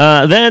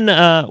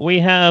 Then we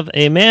have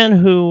a man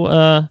who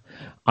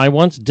I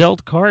once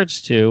dealt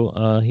cards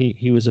to.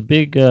 He was a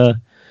big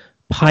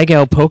Pai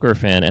Gow poker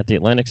fan at the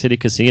Atlantic City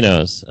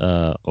casinos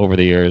over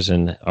the years,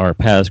 and our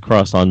paths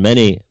crossed on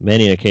many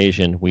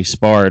occasions. We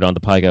sparred on the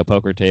Pai Gow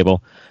poker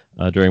table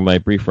during my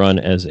brief run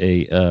as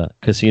a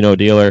casino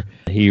dealer.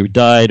 He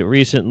died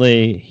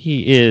recently.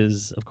 He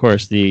is, of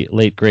course, the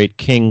late, great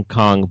King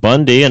Kong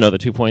Bundy. Another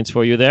 2 points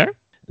for you there.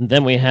 And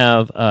then we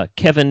have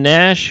Kevin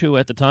Nash, who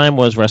at the time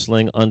was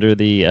wrestling under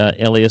the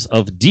alias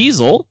of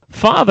Diesel,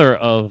 father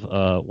of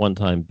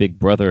one-time Big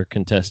Brother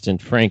contestant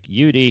Frank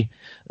Udy.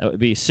 That would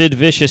be Sid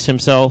Vicious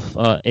himself,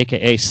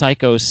 a.k.a.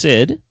 Psycho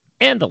Sid.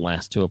 And the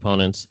last two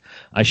opponents,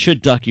 I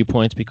should duck you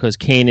points because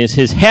Kane is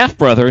his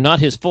half-brother, not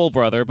his full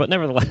brother, but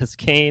nevertheless,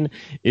 Kane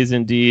is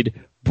indeed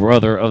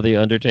brother of The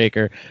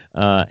Undertaker.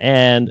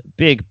 And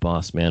Big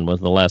Boss Man was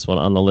the last one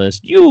on the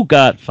list. You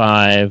got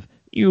 5.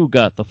 You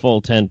got the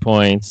full 10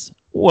 points.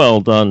 Well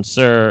done,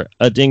 sir.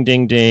 A ding,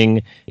 ding,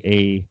 ding.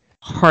 A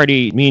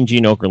hearty Mean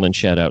Gene Okerlund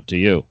shout-out to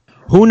you.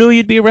 Who knew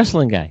you'd be a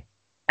wrestling guy?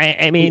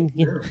 I mean...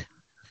 You know.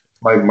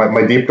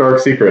 My deep, dark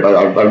secret.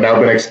 I've now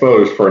been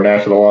exposed for a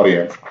national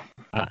audience.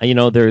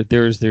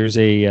 There's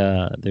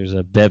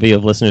a bevy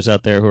of listeners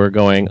out there who are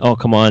going, "Oh,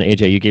 come on,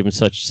 AJ, you gave him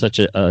such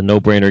a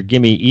no-brainer.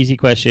 Give me easy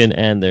question."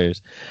 And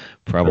there's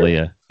probably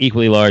a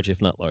equally large,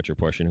 if not larger,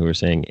 portion who are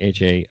saying,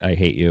 "AJ, I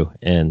hate you,"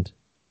 and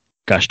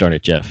 "Gosh darn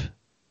it, Jeff.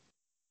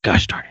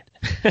 Gosh darn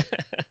it."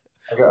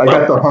 I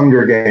got the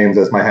Hunger Games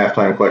as my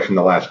halftime question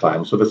the last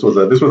time, so this was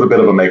a bit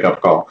of a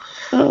makeup call.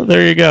 Oh,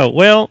 there you go.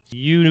 Well,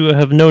 you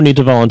have no need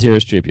to volunteer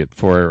as tribute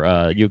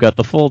for you got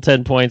the full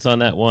 10 points on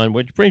that one,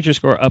 which brings your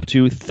score up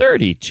to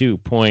 32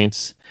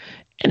 points.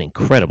 An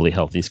incredibly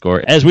healthy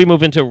score. As we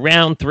move into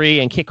round 3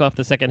 and kick off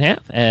the second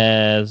half,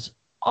 as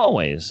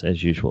always,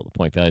 as usual, the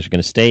point values are going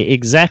to stay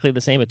exactly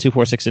the same at 2,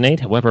 4, 6, and 8.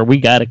 However, we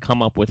got to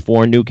come up with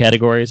 4 new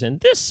categories, and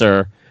this,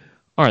 sir,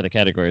 are the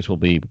categories we'll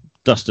be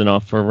dusting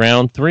off for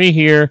round 3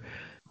 here.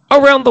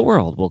 Around the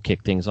world, we'll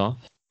kick things off.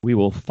 We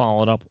will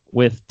follow it up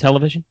with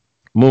television,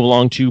 move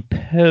along to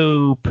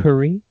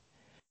potpourri,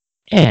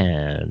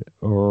 and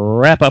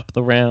wrap up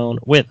the round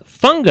with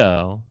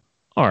Fungo,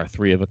 our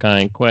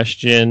 3-of-a-kind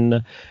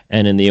question.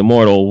 And in the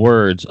immortal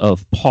words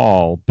of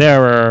Paul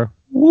Bearer,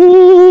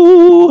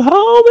 woo,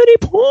 how many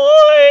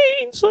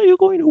points are you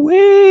going to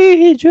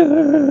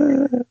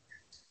wager?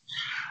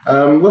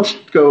 Let's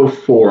go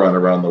 4 on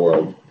Around the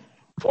World.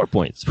 4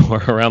 points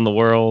for Around the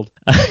World.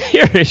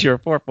 Here is your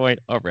 4-point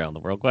Around the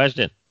World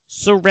question.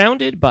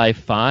 Surrounded by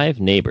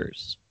 5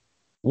 neighbors,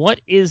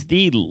 what is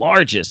the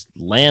largest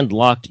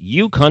landlocked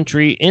U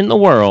country in the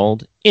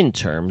world in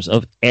terms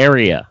of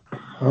area?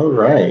 All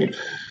right.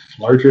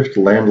 Largest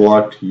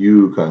landlocked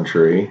U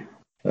country.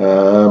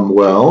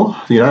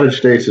 Well, the United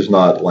States is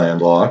not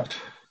landlocked.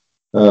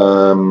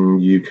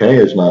 UK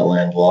is not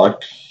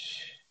landlocked.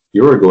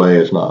 Uruguay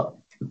is not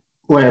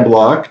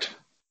landlocked.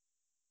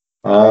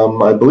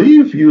 I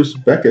believe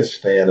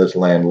Uzbekistan is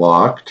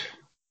landlocked.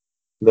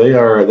 They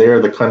are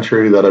the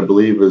country that I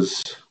believe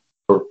is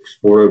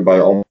supported by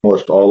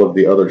almost all of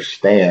the other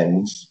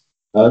stands.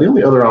 The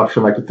only other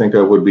option I could think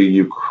of would be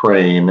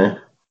Ukraine,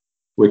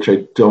 which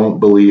I don't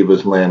believe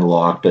is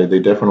landlocked. They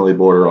definitely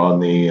border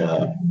on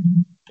the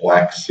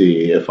Black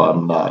Sea, if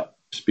I'm not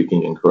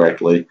speaking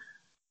incorrectly.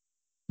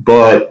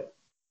 But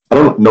I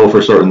don't know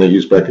for certain that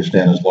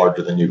Uzbekistan is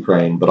larger than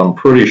Ukraine, but I'm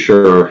pretty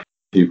sure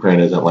Ukraine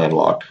isn't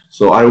landlocked.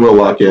 So I will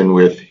lock in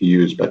with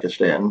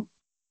Uzbekistan.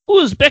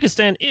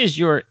 Uzbekistan is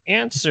your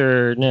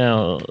answer.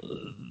 Now,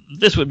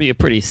 this would be a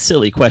pretty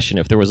silly question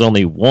if there was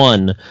only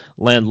one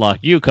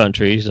landlocked U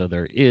country. So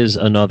there is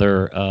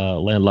another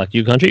landlocked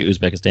U country.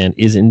 Uzbekistan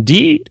is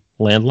indeed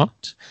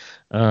landlocked.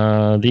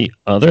 The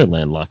other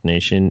landlocked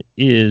nation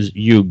is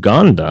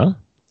Uganda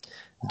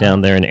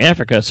down there in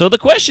Africa. So the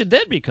question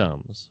then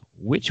becomes,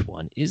 which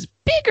one is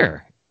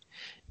bigger?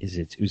 Is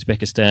it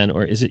Uzbekistan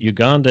or is it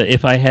Uganda?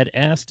 If I had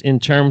asked in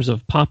terms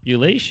of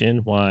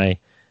population, why,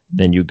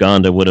 then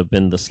Uganda would have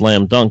been the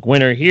slam dunk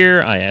winner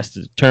here. I asked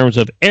in terms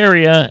of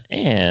area,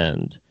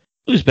 and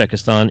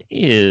Uzbekistan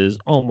is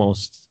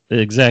almost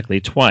exactly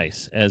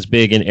twice as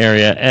big in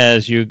area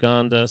as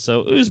Uganda.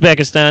 So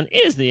Uzbekistan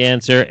is the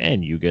answer,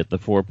 and you get the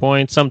 4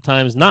 points.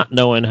 Sometimes not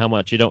knowing how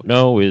much you don't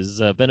know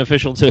is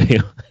beneficial to you.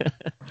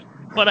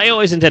 But I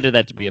always intended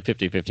that to be a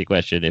 50-50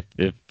 question if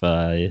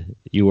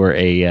you were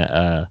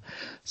a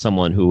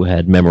someone who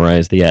had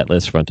memorized the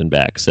atlas front and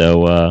back.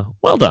 So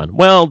well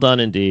done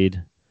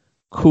indeed.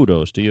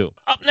 Kudos to you.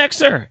 Up next,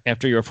 sir,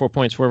 after your 4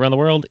 points for Around the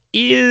World,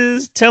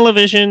 is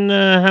television.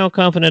 How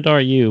confident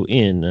are you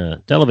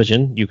in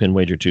television? You can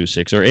wager 2,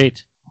 6, or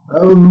 8.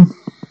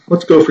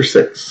 Let's go for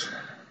 6.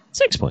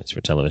 6 points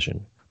for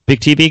television. Big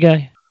TV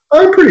guy?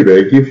 I'm pretty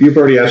big. You've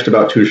already asked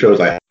about 2 shows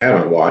I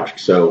haven't watched,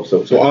 so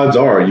odds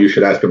are you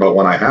should ask about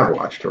one I have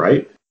watched,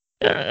 right?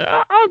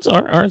 Odds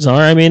are.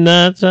 I mean,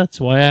 that's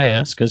why I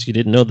asked, because you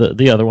didn't know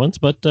the other ones.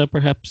 But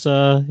perhaps,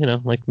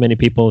 like many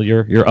people,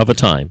 you're of a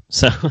time.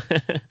 So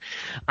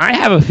I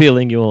have a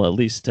feeling you'll at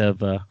least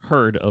have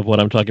heard of what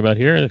I'm talking about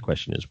here. The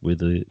question is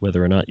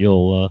whether or not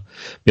you'll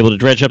be able to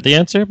dredge up the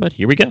answer. But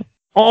here we go.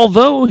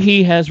 Although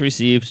he has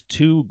received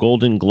 2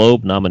 Golden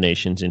Globe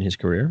nominations in his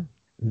career,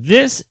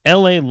 this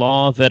L.A.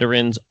 Law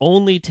veteran's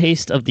only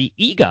taste of the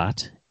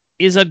EGOT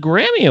is a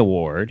Grammy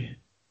Award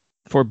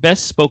for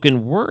Best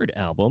Spoken Word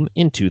Album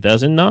in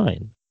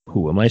 2009.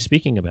 Who am I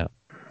speaking about?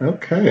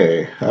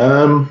 Okay.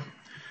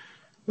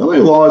 LA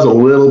Law is a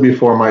little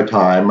before my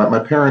time. My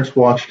parents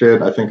watched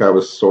it. I think I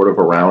was sort of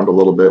around a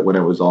little bit when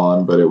it was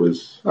on, but I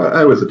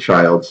was a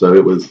child, so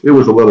it was a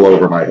little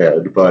over my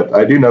head. But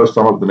I do know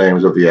some of the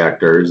names of the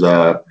actors.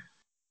 We're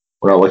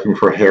not looking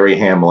for Harry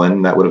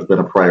Hamlin. That would have been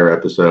a prior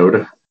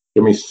episode.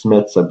 Jimmy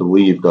Smits, I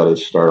believe, got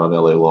his start on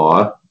LA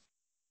Law.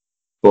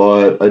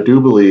 But I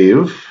do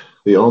believe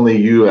the only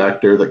you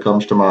actor that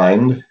comes to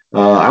mind,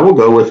 I will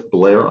go with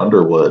Blair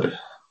Underwood.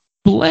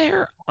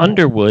 Blair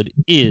Underwood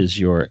is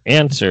your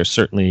answer.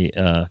 Certainly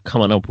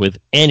coming up with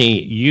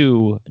any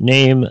you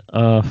name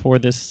for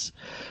this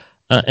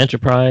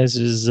enterprise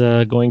is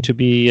going to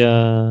be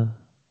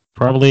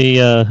probably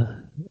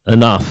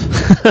enough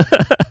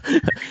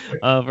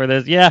for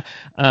this. Yeah,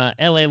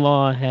 L.A.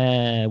 Law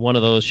had one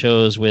of those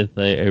shows with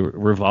a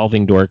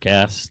revolving door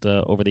cast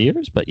over the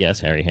years. But yes,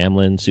 Harry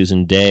Hamlin,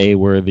 Susan Day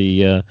were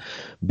the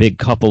big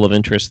couple of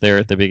interest there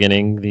at the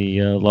beginning,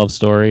 the love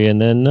story.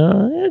 And then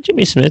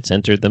Jimmy Smits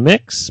entered the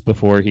mix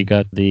before he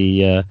got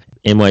the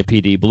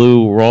NYPD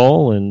Blue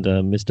role, and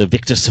Mr.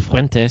 Victor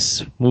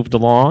Cifuentes moved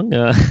along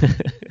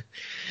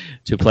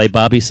to play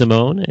Bobby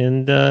Simone.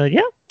 And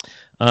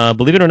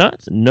believe it or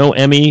not, no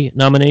Emmy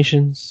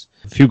nominations,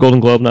 a few Golden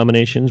Globe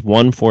nominations,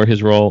 one for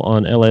his role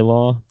on L.A.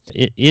 Law.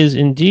 It is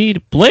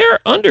indeed Blair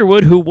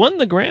Underwood who won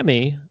the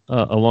Grammy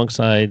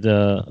alongside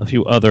a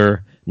few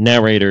other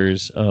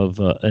narrators of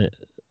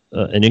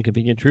An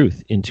Inconvenient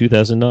Truth in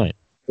 2009.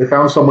 They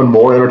found someone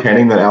more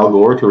entertaining than Al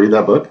Gore to read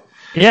that book?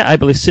 Yeah, I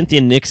believe Cynthia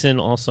Nixon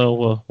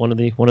also one of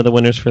the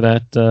winners for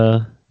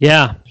that.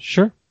 Yeah,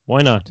 sure.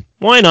 Why not?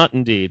 Why not,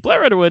 indeed.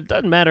 Blair Underwood,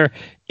 doesn't matter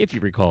if you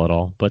recall it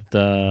all, but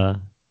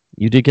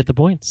you did get the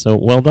point, so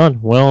well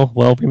done.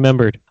 Well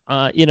remembered.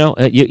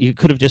 You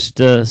could have just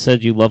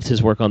said you loved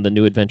his work on The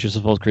New Adventures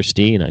of Old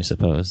Christine, I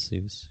suppose.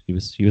 He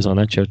was on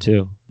that show,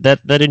 too.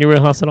 That in your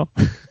wheelhouse at all?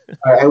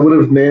 I would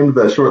have named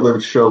the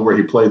short-lived show where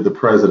he played the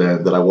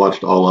president that I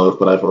watched all of,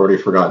 but I've already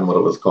forgotten what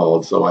it was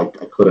called, so I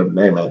couldn't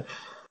name it.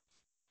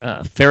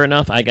 Fair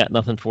enough. I got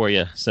nothing for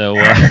you. So,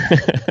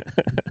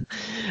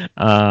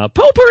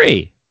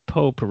 Potpourri.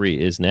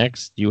 Potpourri is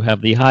next. You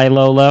have the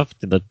high-low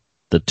left, the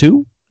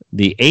 2,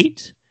 the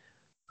 8.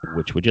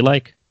 Which would you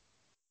like?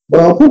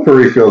 Well,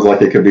 Potpourri feels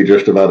like it could be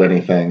just about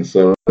anything,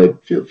 so it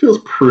feels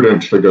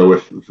prudent to go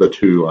with the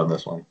 2 on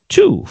this one.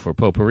 2 for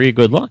Potpourri.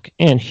 Good luck.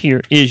 And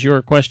here is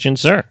your question,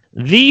 sir.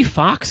 The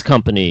Fox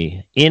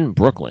Company in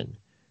Brooklyn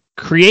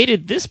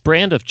created this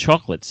brand of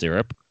chocolate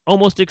syrup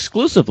almost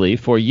exclusively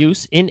for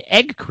use in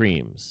egg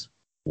creams.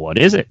 What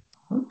is it?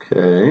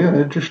 Okay,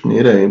 I just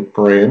need a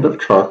brand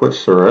of chocolate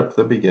syrup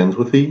that begins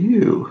with a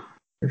U.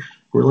 There's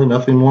really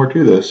nothing more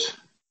to this.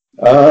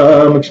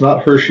 It's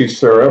not Hershey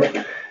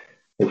syrup.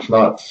 It's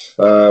not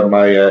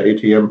my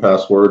ATM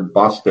password,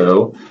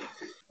 Bosco.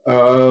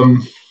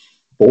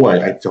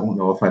 Boy, I don't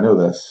know if I know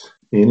this.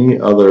 Any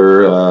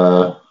other,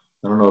 I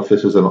don't know if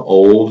this is an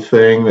old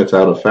thing that's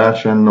out of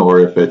fashion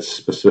or if it's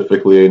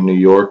specifically a New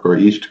York or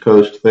East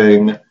Coast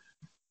thing,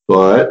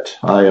 but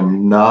I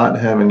am not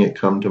having it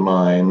come to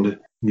mind.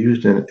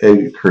 Used in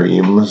egg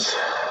creams.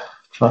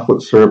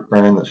 Chocolate syrup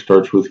brand that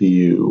starts with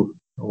U.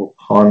 I will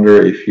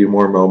ponder a few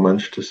more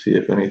moments to see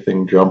if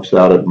anything jumps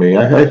out at me.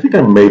 I think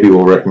I maybe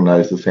will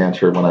recognize this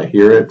answer when I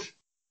hear it,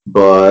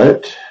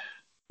 but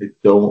I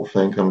don't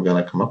think I'm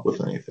going to come up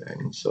with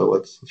anything. So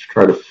let's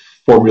try to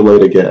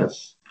formulate a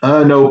guess.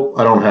 No,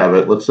 I don't have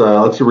it.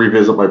 Let's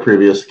revisit my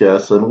previous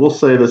guess, and we'll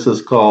say this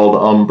is called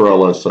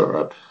umbrella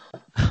syrup.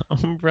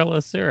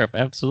 Umbrella syrup,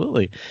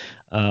 absolutely.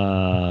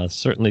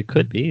 Certainly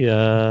could be.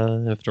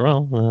 After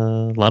all,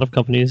 a lot of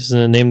companies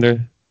name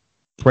their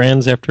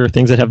brands after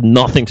things that have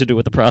nothing to do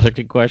with the product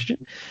in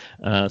question.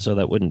 So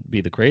that wouldn't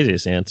be the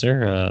craziest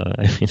answer.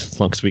 I mean, as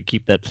long as we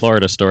keep that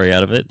Florida story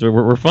out of it,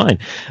 we're fine.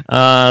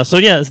 So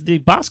yes, the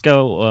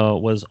Bosco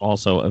was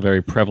also a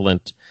very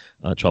prevalent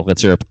chocolate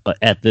syrup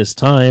at this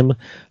time.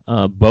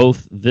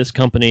 Both this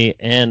company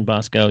and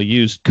Bosco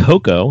used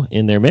cocoa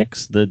in their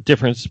mix. The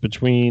difference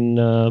between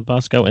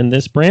Bosco and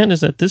this brand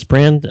is that this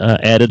brand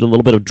added a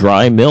little bit of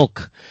dry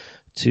milk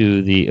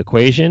to the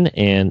equation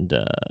and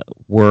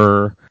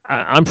were,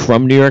 I'm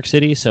from New York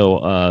City,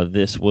 so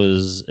this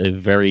was a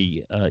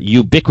very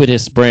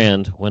ubiquitous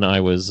brand when I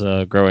was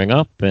growing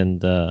up,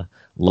 and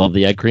love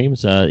the egg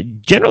creams.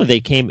 Generally,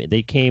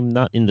 they came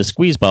not in the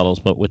squeeze bottles,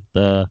 but with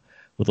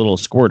little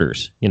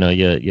squirters.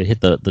 You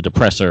hit the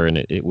depressor and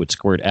it would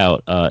squirt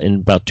out. In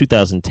about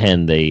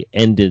 2010, they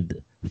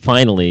ended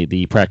finally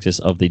the practice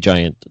of the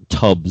giant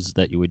tubs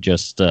that you would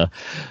just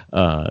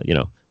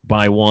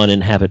buy one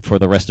and have it for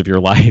the rest of your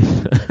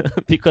life,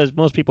 because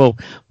most people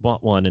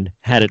bought one and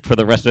had it for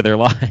the rest of their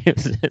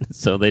lives,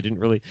 so they didn't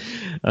really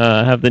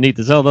have the need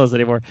to sell those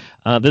anymore.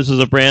 This was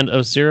a brand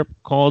of syrup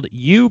called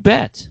You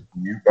Bet.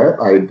 You Bet?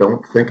 I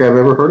don't think I've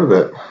ever heard of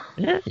it.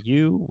 Yeah,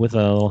 You with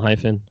a little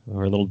hyphen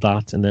or a little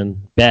dot, and then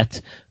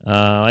Bet.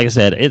 Like I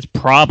said, it's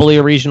probably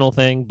a regional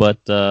thing, but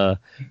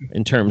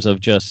in terms of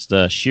just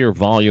sheer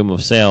volume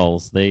of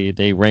sales,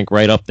 they rank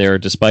right up there,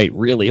 despite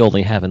really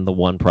only having the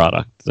one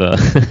product.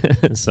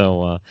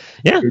 So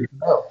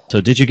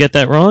did you get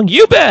that wrong?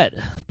 You bet,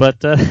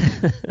 but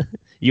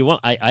you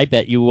won't. I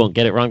bet you won't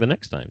get it wrong the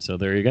next time. So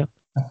there you go.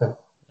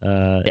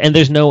 And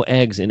there's no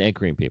eggs in egg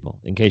cream,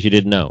 people. In case you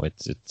didn't know,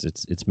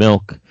 it's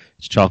milk,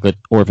 it's chocolate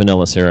or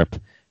vanilla syrup,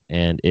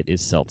 and it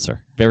is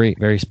seltzer. Very,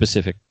 very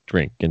specific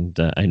drink. And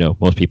I know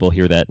most people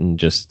hear that and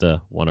just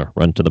want to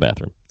run to the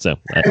bathroom. So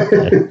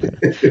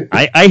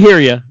I hear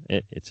you.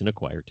 It's an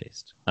acquired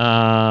taste.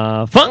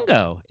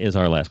 Fungo is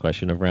our last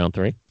question of round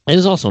 3. It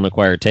is also an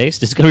acquired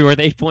taste. It's going to be worth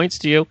 8 points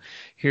to you.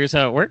 Here's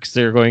how it works.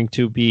 There are going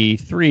to be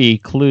 3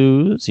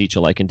 clues, each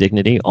alike in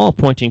dignity, all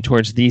pointing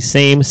towards the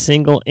same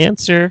single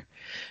answer.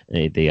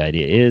 The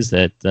idea is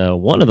that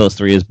one of those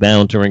 3 is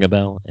bound to ring a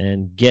bell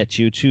and get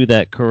you to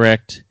that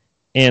correct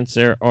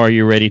answer. Are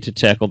you ready to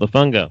tackle the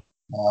fungo?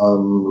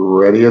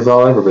 Ready as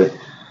I'll ever be. Of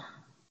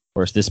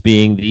course, this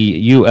being the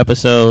You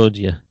episode,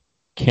 you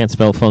can't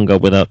spell fungo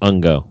without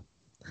ungo.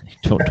 I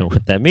don't know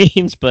what that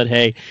means, but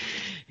hey,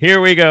 here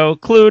we go.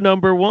 Clue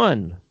number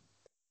 1.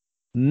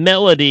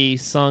 Melody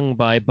sung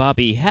by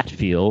Bobby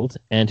Hatfield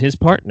and his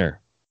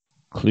partner.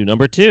 Clue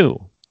number 2.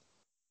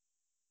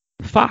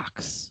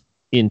 Fox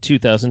in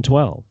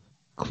 2012.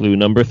 Clue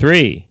number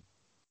 3.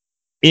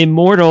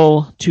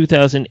 Immortal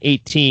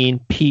 2018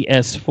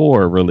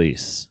 PS4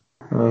 release.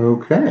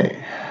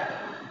 Okay.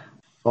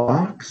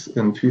 Fox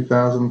in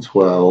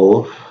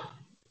 2012.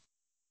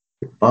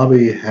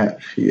 Bobby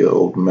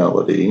Hatfield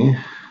Melody.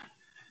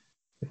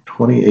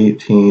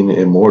 2018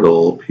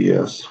 Immortal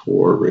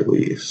PS4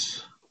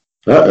 release.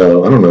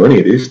 Uh-oh, I don't know any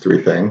of these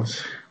 3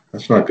 things.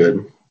 That's not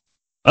good.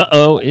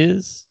 Uh-oh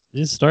it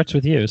starts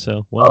with you,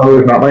 so... Oh,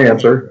 not my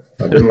answer.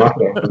 I didn't lock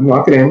it in. Didn't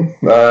lock it in.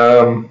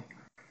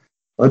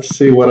 Let's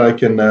see what I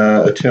can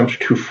attempt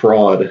to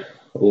fraud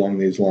along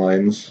these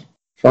lines.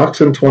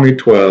 Fox in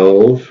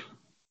 2012.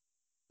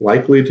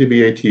 Likely to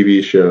be a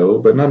TV show,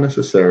 but not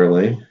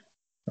necessarily.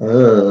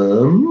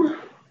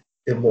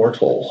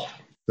 Immortal.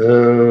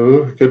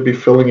 So, it could be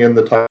filling in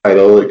the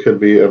title. It could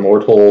be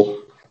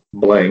Immortal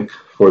blank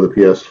for the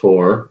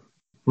PS4.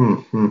 I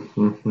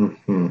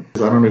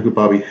don't know who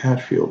Bobby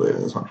Hatfield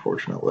is,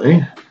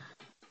 unfortunately.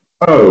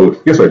 Oh,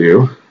 yes I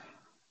do.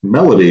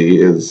 Melody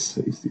is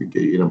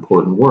an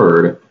important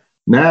word.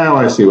 Now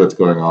I see what's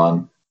going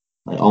on.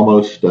 I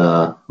almost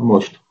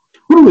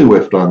totally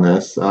whiffed on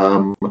this.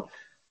 I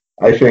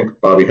think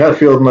Bobby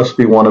Hatfield must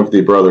be one of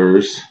the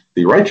brothers,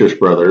 the Righteous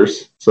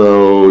Brothers.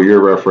 So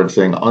you're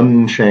referencing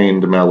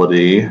Unchained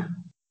Melody.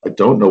 I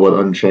don't know what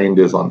Unchained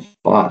is on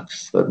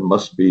Fox. That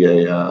must be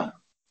a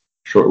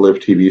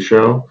short-lived TV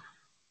show.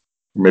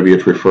 Maybe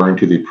it's referring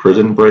to the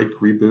Prison Break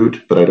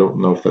reboot, but I don't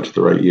know if that's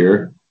the right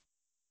year.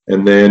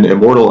 And then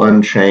Immortal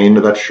Unchained,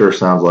 that sure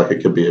sounds like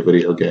it could be a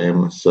video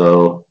game.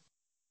 So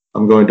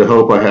I'm going to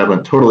hope I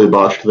haven't totally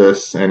botched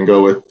this and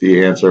go with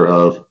the answer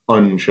of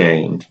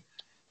Unchained.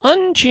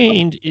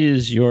 Unchained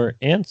is your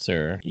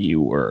answer.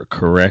 You were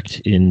correct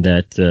in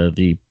that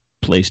the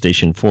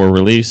PlayStation 4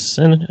 release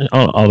and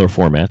other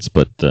formats,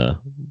 but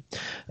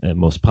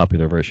most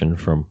popular version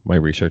from my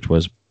research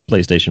was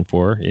PlayStation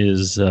 4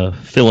 is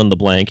fill in the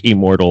blank,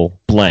 Immortal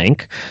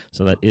blank.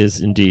 So that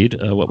is indeed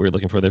what we were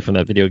looking for there from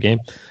that video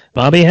game.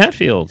 Bobby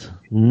Hatfield,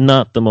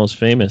 not the most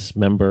famous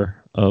member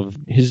of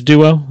his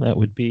duo. That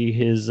would be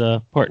his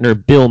partner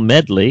Bill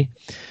Medley,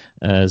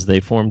 as they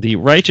formed the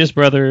Righteous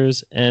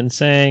Brothers and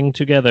sang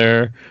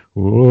together,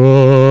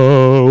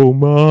 "Oh,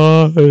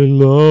 my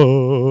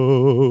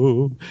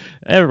love."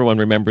 Everyone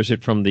remembers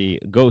it from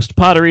the Ghost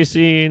Pottery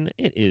scene.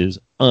 It is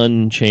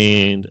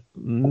Unchained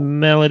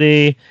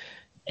Melody.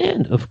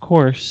 And, of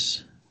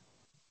course,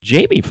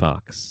 Jamie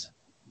Foxx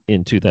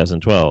in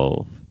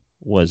 2012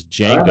 was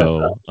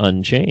Django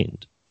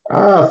Unchained.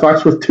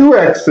 Fox with 2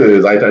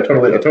 X's. I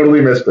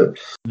totally missed it.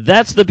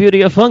 That's the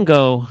beauty of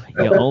Fungo.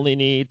 You only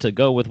need to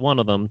go with one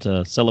of them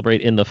to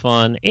celebrate in the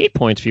fun. 8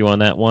 points for you on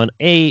that one.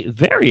 A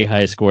very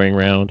high-scoring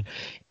round.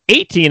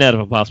 18 out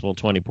of a possible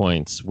 20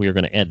 points. We're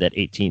going to add that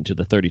 18 to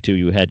the 32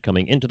 you had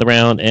coming into the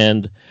round.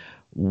 And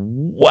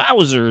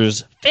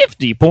wowzers,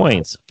 50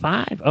 points.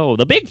 5-0.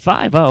 The big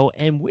 5-0.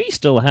 And we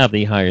still have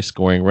the highest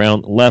scoring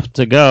round left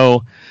to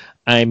go.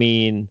 I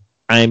mean.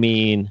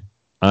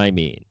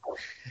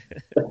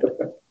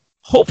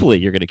 Hopefully,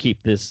 you're going to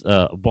keep this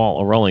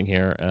ball rolling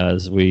here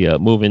as we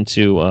move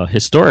into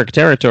historic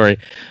territory.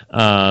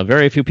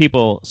 Very few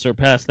people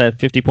surpass that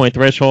 50-point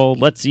threshold.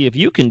 Let's see if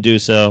you can do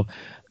so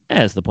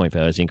as the point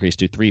values increase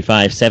to 3,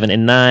 5, 7,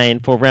 and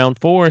 9 for round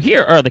 4.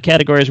 Here are the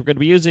categories we're going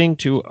to be using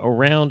to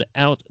round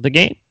out the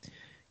game.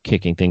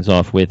 Kicking things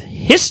off with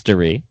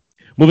history.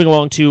 Moving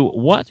along to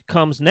what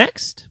comes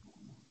next.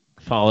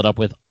 Followed up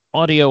with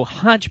audio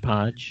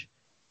hodgepodge,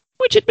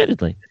 which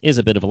admittedly is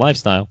a bit of a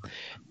lifestyle.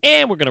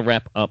 And we're going to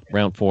wrap up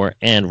round 4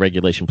 and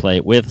regulation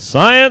play with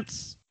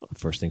science.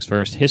 First things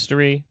first,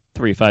 history,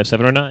 3, 5,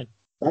 7, or 9.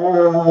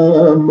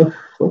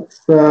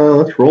 Let's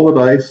roll the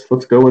dice.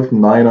 Let's go with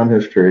 9 on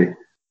history.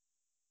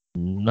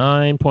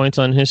 9 points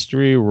on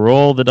history.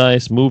 Roll the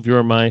dice, move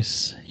your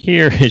mice.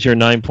 Here is your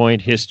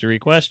 9-point history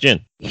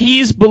question.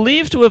 He's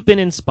believed to have been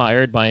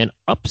inspired by an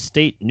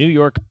upstate New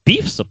York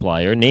beef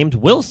supplier named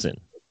Wilson,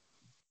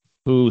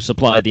 who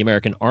supplied the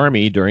American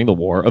Army during the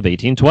War of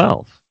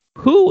 1812.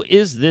 Who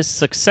is this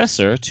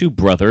successor to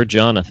Brother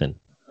Jonathan?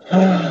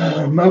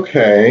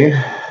 Okay.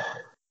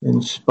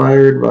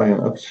 Inspired by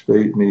an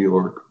upstate New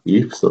York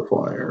beef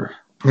supplier.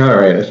 All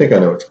right, I think I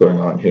know what's going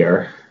on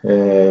here.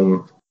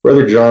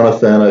 Brother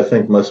Jonathan, I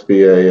think, must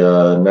be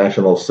a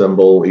national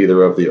symbol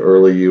either of the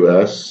early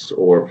U.S.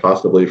 or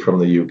possibly from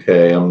the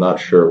U.K. I'm not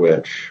sure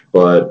which.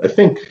 But I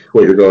think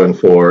what you're going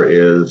for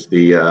is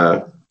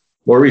the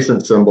more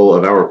recent symbol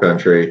of our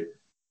country,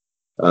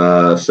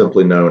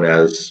 simply known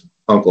as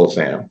Uncle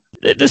Sam.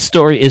 This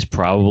story is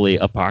probably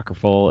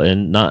apocryphal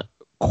and not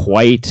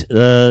quite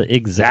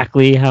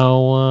exactly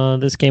how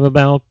this came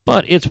about,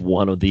 but it's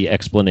one of the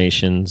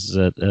explanations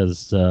that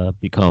has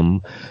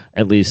become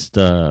at least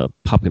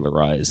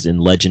popularized in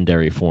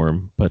legendary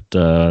form. But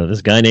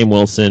this guy named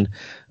Wilson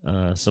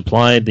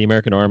supplied the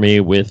American Army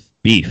with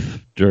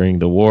beef during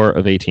the War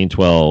of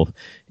 1812,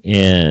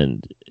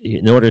 and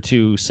in order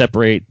to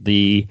separate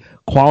the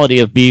quality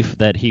of beef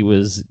that he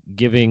was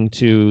giving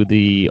to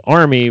the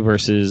Army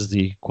versus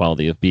the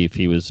quality of beef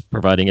he was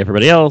providing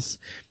everybody else,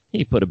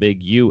 he put a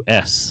big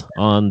U.S.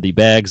 on the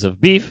bags of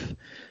beef.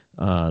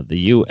 The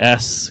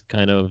U.S.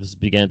 kind of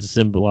began to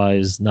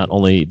symbolize not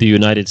only the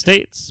United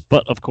States,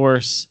 but, of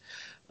course,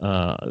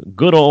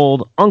 good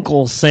old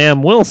Uncle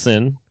Sam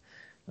Wilson,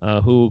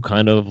 who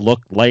kind of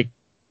looked like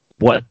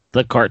what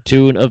the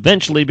cartoon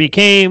eventually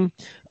became.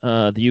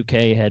 The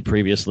UK had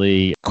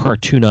previously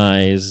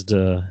cartoonized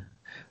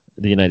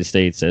the United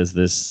States as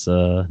this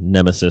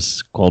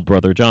nemesis called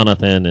Brother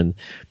Jonathan, and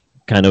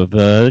kind of,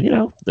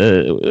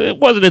 it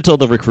wasn't until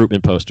the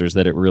recruitment posters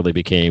that it really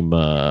became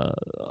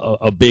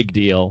a big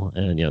deal,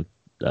 and,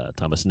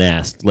 Thomas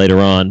Nast later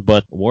on.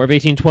 But War of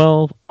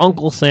 1812,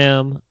 Uncle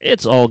Sam,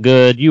 it's all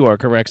good. You are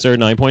correct, sir.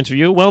 9 points for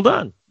you. Well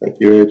done. Thank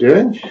you,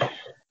 Judge.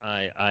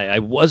 I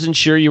wasn't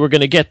sure you were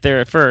going to get there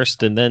at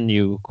first, and then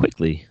you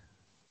quickly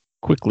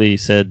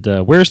said,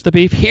 where's the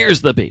beef?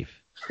 Here's the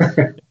beef.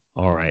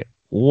 All right.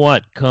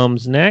 What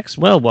comes next?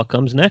 Well, what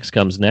comes next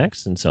comes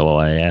next. And so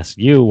I ask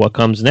you, what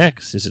comes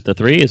next? Is it the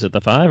 3? Is it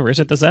the 5? Or is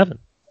it the 7?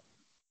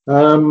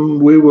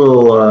 We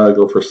will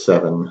go for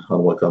 7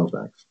 on what comes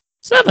next.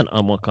 7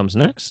 on what comes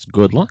next.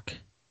 Good luck.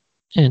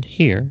 And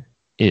here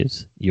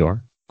is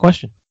your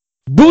question.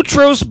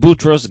 Boutros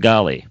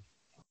Boutros-Ghali,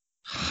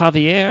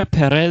 Javier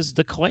Perez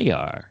de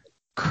Cuellar,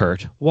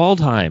 Kurt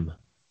Waldheim.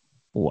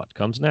 What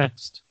comes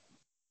next?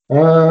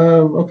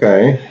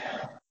 Okay.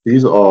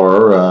 These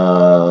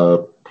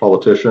are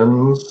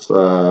politicians,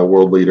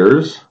 world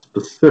leaders.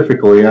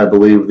 Specifically, I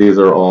believe these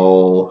are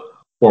all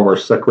former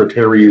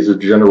secretaries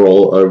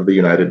general of the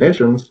United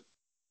Nations.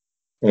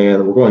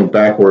 And we're going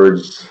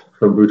backwards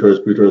from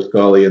Boutros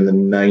Boutros-Ghali in the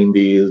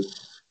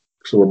 90s.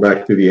 So we're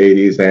back to the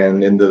 80s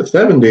and into the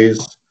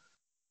 70s,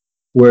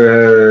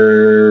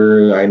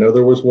 where I know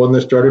there was one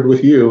that started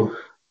with U.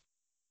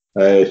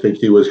 I think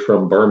he was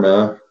from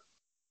Burma.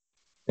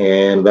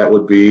 And that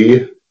would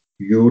be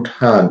U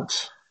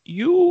Thant.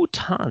 U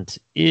Thant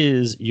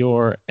is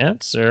your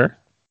answer.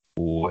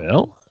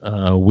 Well,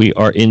 we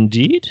are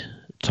indeed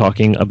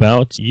talking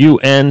about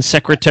UN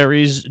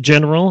Secretaries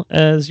General,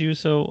 as you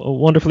so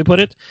wonderfully put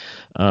it.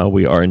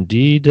 We are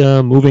indeed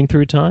moving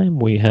through time.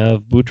 We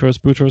have Boutros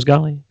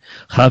Boutros-Ghali,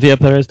 Javier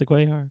Perez de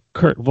Cuellar,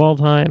 Kurt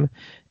Waldheim,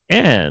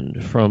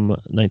 and from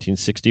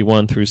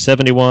 1961 through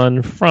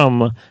 71,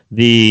 from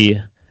the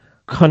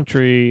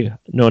country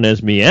known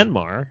as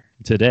Myanmar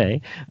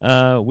today,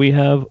 we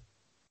have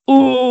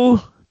U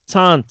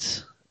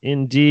Thant.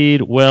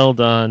 Indeed, well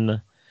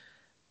done.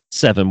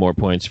 7 more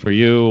points for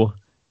you.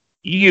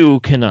 You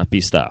cannot be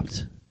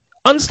stopped.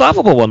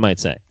 Unstoppable, one might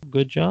say.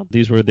 Good job.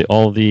 These were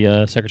all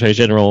the Secretary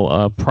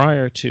General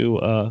prior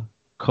to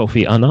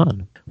Kofi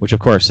Annan, which, of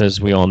course,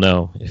 as we all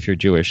know, if you're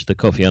Jewish, the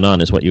Kofi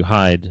Annan is what you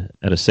hide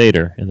at a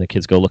Seder, and the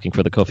kids go looking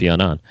for the Kofi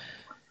Annan.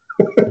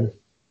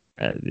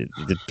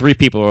 3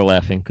 people are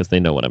laughing because they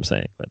know what I'm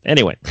saying. But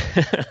anyway,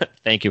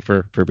 thank you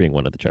for being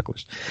one of the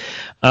chucklers.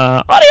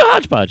 Audio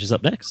Hodgepodge is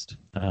up next.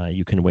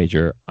 You can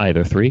wager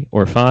either 3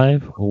 or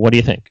 5. What do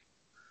you think?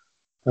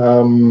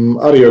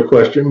 Audio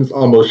questions,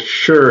 almost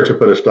sure to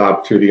put a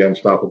stop to the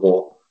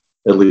unstoppable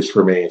at least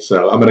for me.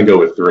 So I'm going to go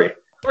with 3.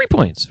 3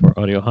 points for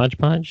Audio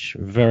Hodgepodge.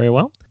 Very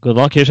well. Good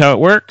luck. Here's how it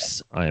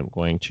works. I am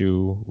going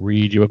to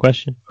read you a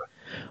question.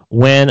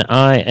 When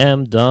I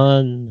am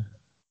done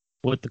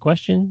with the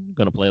question, I'm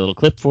going to play a little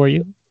clip for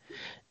you.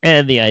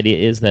 And the idea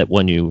is that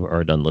when you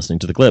are done listening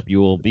to the clip,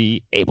 you will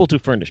be able to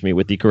furnish me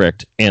with the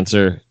correct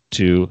answer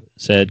to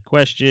said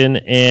question.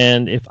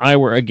 And if I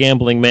were a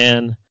gambling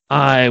man,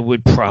 I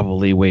would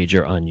probably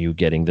wager on you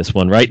getting this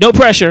one right. No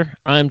pressure.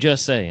 I'm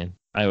just saying.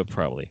 I would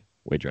probably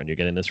wager on you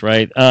getting this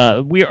right.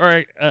 We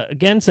are,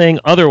 again, saying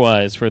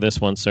otherwise for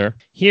this one, sir.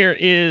 Here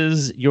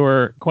is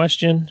your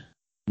question.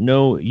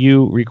 No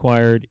you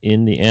required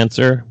in the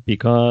answer,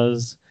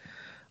 because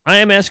I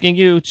am asking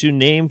you to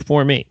name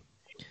for me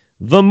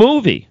the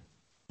movie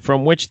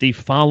from which the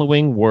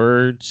following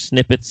word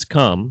snippets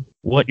come.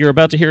 What you're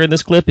about to hear in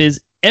this clip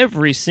is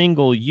every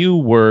single you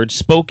word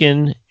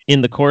spoken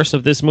in the course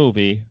of this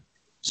movie,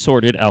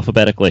 sorted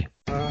alphabetically.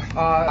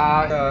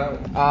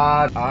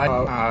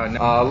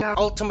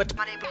 Ultimate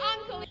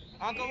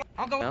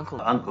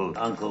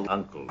Uncle.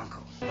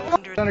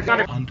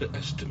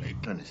 Underestimate.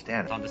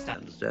 Understand.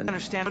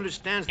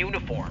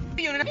 Uniform.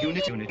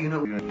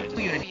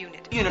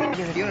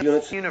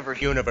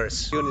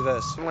 universe.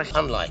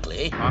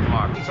 Unlikely.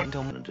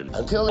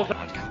 Until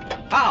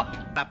Pop.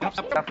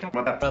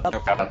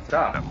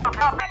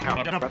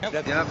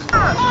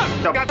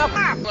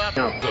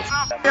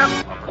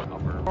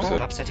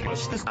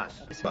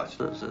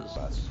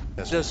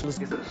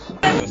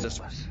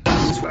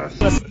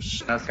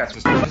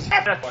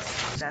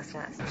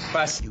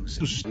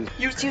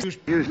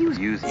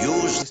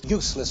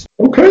 Useless.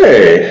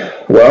 Okay,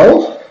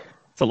 well,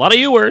 It's a lot of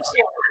you words.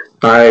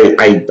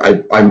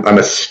 I'm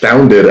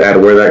astounded at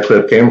where that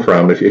clip came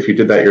from. If you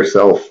did that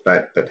yourself,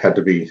 that had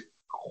to be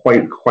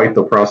quite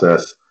the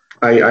process.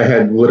 I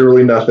had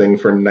literally nothing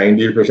for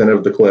 90%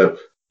 of the clip.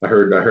 I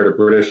heard a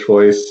British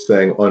voice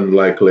saying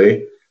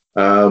unlikely,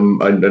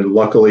 and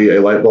luckily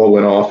a light bulb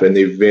went off in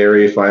the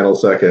very final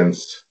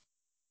seconds.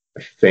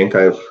 I think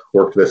I've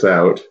worked this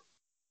out,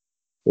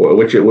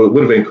 which it would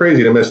have been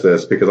crazy to miss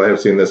this because I have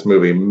seen this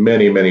movie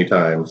many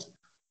times.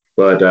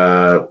 But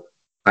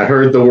I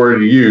heard the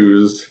word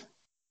use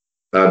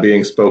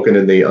being spoken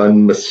in the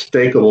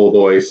unmistakable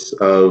voice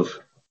of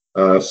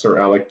Sir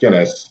Alec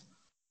Guinness.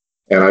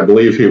 And I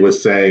believe he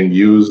was saying,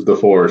 use the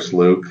Force,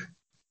 Luke.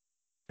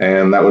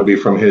 And that would be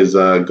from his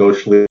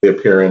ghostly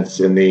appearance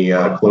in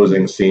the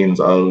closing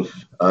scenes of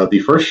the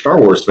first Star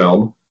Wars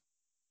film,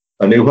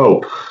 A New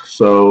Hope.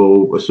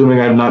 So, assuming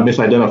I've not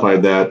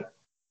misidentified that,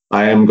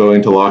 I am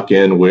going to lock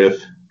in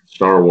with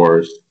Star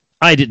Wars.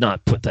 I did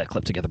not put that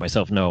clip together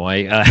myself. No,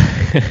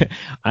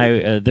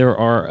 there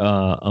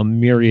are a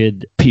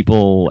myriad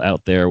people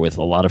out there with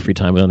a lot of free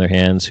time on their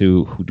hands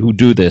who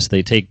do this.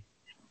 They take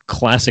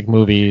classic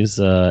movies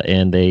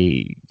and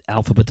they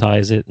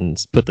alphabetize it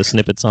and put the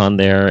snippets on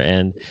there,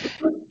 and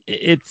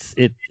I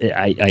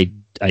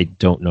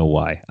don't know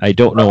why. I'm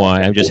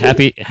just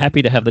happy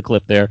to have the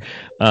clip there.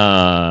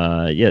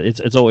 Yeah,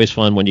 it's always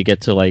fun when you get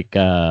to like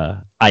there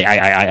are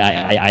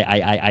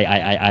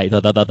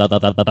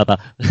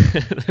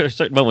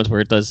certain moments where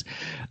it does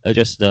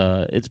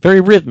it's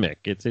very rhythmic.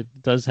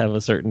 It does have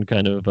a certain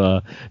kind of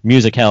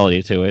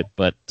musicality to it,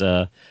 but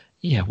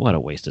yeah, what a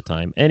waste of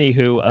time.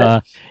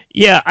 Anywho,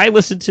 yeah, I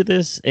listened to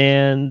this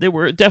and there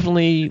were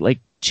definitely like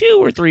 2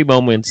 or 3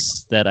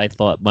 moments that I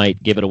thought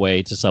might give it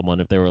away to someone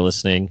if they were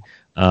listening.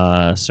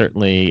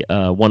 Certainly,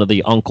 one of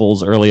the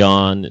uncles early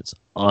on, it's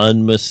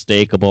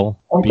unmistakable.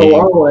 Uncle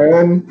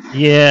Owen.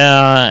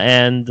 Yeah,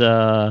 and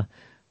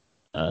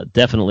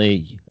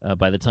definitely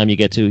by the time you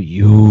get to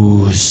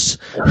use.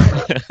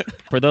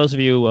 For those of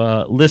you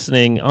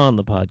listening on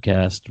the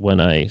podcast, when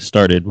I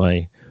started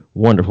my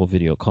wonderful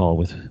video call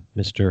with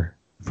Mr.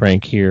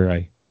 Frank here,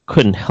 I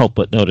couldn't help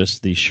but notice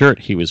the shirt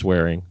he was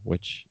wearing,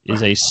 which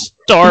is a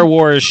Star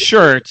Wars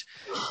shirt.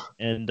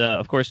 And,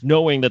 of course,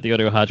 knowing that the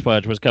Audio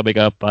Hodgepodge was coming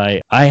up,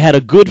 I had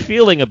a good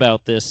feeling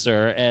about this,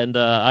 sir, and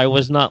I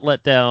was not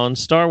let down.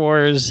 Star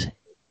Wars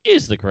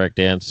is the correct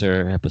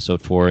answer.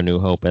 Episode 4, A New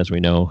Hope, as we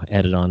know,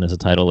 added on as a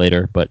title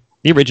later. But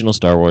the original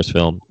Star Wars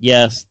film,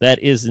 yes, that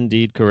is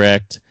indeed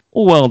correct.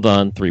 Well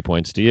done. 3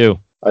 points to you.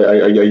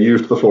 I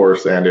used the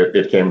Force, and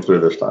it came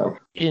through this time.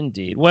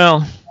 Indeed.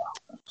 Well,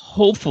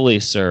 hopefully,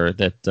 sir,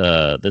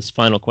 that this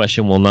final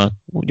question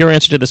your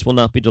answer to this will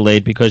not be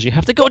delayed because you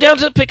have to go down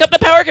to pick up the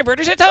power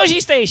converters at Toshi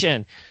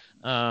Station.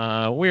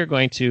 We're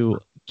going to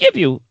give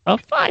you a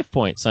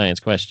 5-point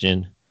science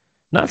question.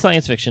 Not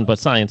science fiction, but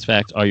science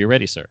fact. Are you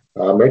ready, sir?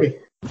 I'm ready.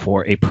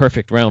 For a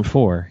perfect round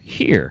 4,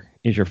 here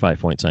is your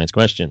 5-point science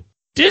question.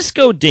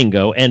 Disco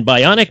Dingo and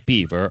Bionic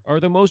Beaver are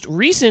the most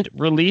recent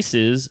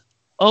releases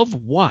of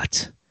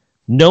what?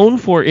 Known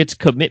for its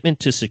commitment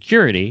to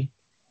security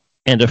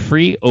and a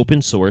free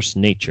open source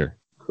nature.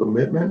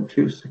 Commitment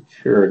to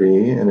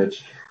security and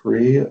its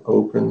free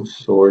open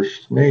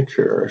source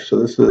nature. So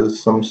this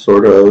is some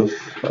sort of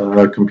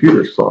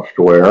computer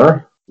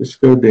software.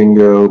 Disco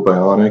Dingo,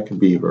 Bionic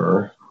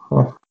Beaver.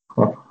 What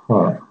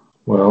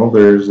Well,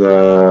 there's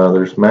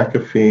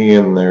McAfee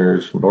and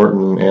there's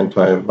Norton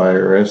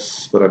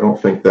Antivirus, but I don't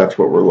think that's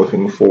what we're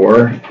looking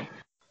for.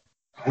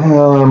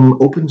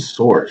 Open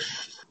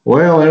source.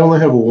 Well, I only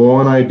have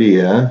one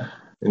idea.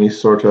 Any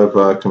sort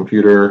of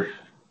computer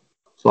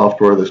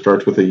software that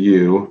starts with a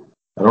U.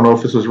 I don't know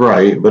if this is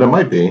right, but it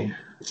might be.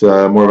 It's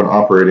more of an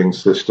operating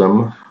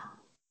system,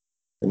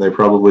 and they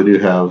probably do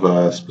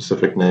have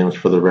specific names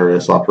for the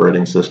various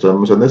operating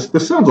systems. And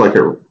this sounds like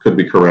it could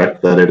be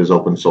correct that it is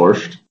open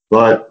sourced,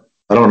 but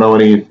I don't know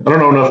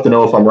enough to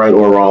know if I'm right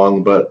or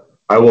wrong. But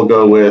I will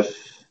go with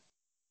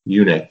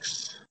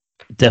Unix.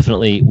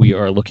 Definitely, we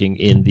are looking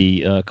in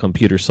the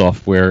computer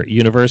software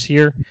universe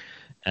here.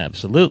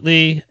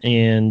 Absolutely.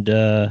 And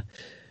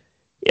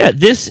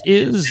this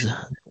is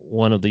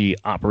one of the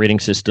operating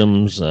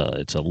systems.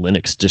 It's a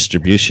Linux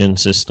distribution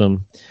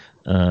system.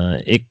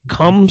 It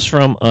comes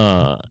from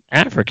an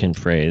African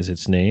phrase,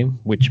 its name,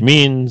 which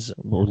means,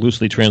 or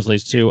loosely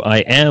translates to, I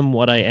am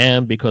what I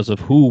am because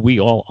of who we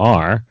all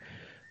are,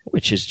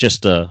 which is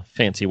just a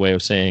fancy way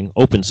of saying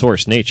open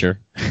source nature,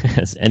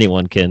 as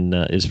anyone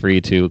is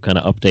free to kind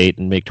of update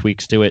and make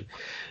tweaks to it.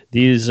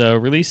 These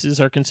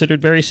releases are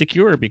considered very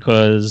secure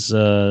because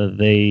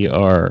they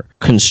are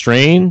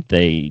constrained.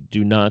 They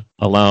do not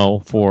allow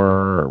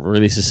for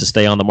releases to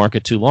stay on the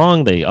market too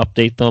long. They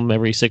update them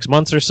every 6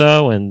 months or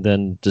so and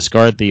then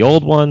discard the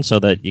old one so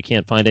that you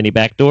can't find any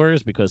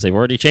backdoors because they've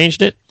already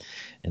changed it.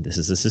 And this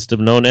is a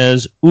system known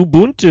as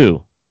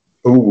Ubuntu.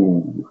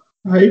 Ooh,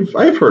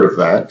 I've heard of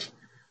that.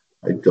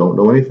 I don't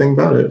know anything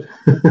about it.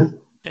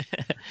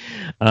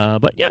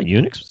 But yeah,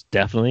 Unix was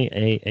definitely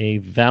a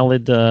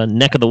valid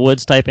neck of the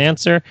woods type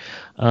answer.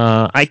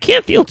 I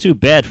can't feel too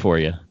bad for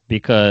you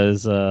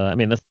because,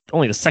 that's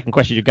only the second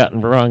question you've gotten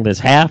wrong this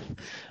half.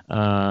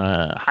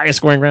 Highest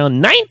scoring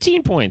round,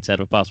 19 points out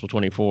of a possible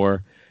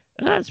 24.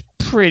 That's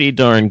pretty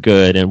darn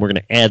good, and we're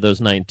going to add those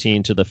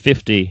 19 to the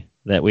 50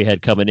 that we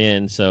had coming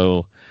in.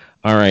 So,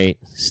 all right,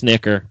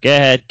 Snicker, go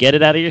ahead, get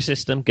it out of your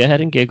system. Go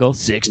ahead and giggle.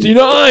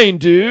 69,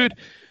 dude.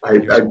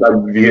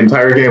 The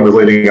entire game was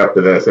leading up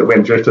to this. It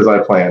went just as I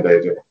planned,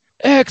 AJ.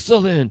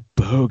 Excellent.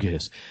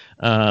 Bogus.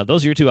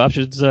 Those are your two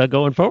options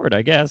going forward,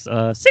 I guess.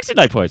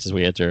 69 points as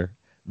we enter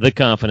the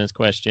confidence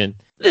question.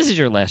 This is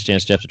your last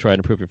chance, Jeff, to try and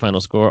improve your final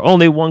score.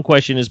 Only one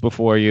question is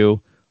before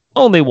you.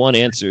 Only one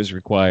answer is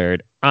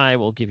required. I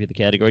will give you the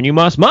category, and you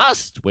must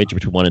wager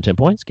between 1 and 10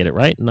 points. Get it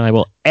right, and I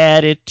will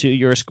add it to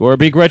your score,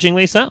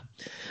 begrudgingly so.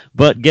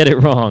 But get it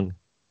wrong.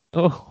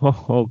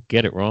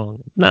 Get it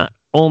wrong. Not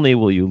only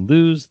will you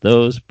lose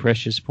those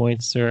precious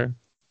points, sir.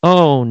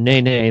 Oh,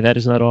 nay, that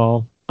is not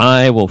all.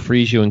 I will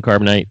freeze you in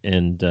carbonite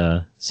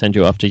and send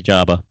you off to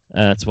Java.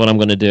 That's what I'm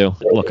going to do.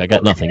 Look, I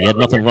got nothing. You had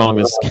nothing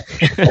wrong.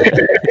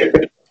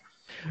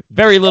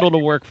 Very little to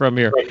work from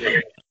here.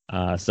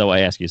 So I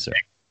ask you, sir,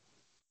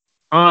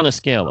 on a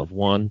scale of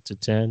 1 to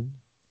 10,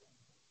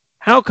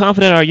 how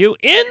confident are you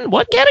in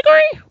what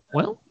category?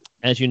 Well,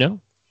 as you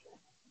know,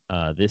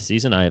 this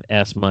season I've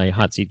asked my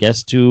hot seat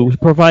guests to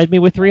provide me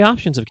with 3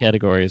 options of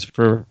categories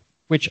for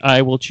which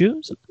I will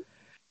choose.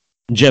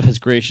 Jeff has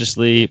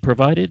graciously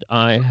provided.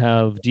 I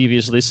have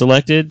deviously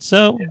selected.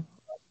 So,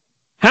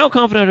 how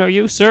confident are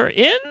you, sir,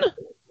 in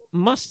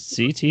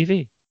must-see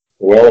TV?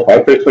 Well, if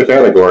I picked the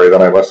category,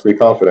 then I must be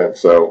confident.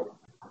 So,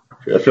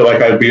 I feel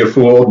like I'd be a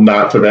fool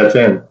not to bet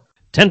 10.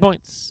 10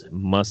 points.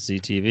 Must-see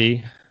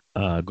TV.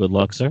 Good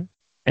luck, sir.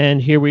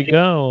 And here we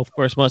go. Of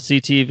course,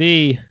 must-see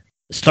TV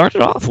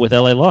started off with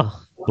LA Law.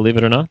 Believe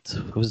it or not,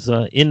 it was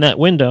in that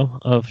window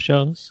of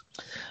shows.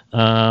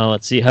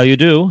 Let's see how you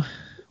do.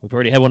 We've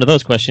already had one of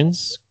those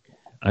questions.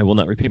 I will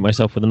not repeat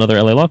myself with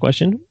another LA Law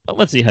question, but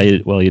let's see how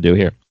well you do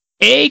here.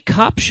 A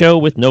cop show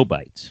with no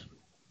bite.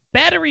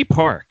 Battery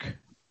Park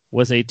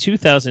was a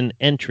 2000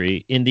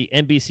 entry in the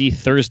NBC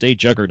Thursday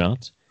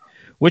juggernaut,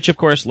 which of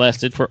course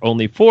lasted for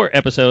only 4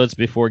 episodes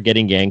before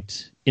getting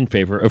yanked in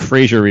favor of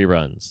Frasier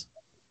reruns.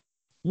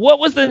 What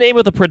was the name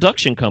of the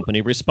production company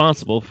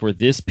responsible for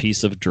this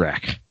piece of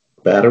dreck?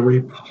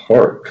 Battery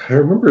Park. I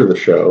remember the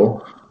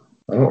show.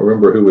 I don't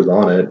remember who was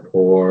on it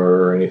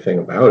or anything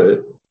about it.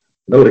 I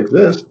know it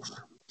exists.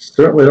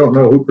 Certainly don't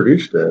know who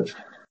produced it.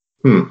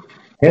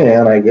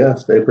 And I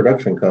guess a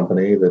production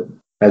company that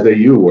has a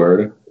U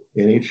word.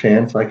 Any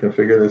chance I can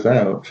figure this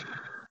out?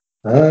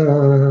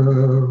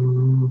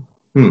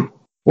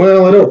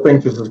 Well, I don't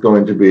think this is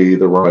going to be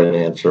the right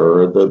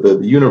answer. The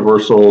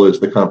Universal is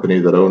the company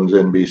that owns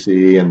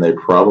NBC, and they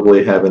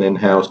probably have an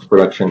in-house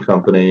production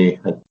company.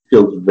 It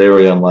feels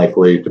very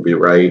unlikely to be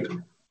right.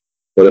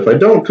 But if I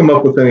don't come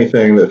up with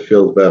anything that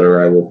feels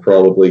better, I will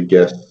probably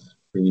guess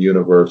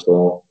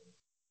Universal.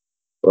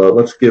 But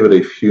let's give it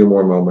a few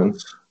more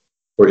moments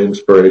for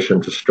inspiration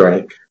to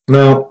strike.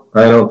 No,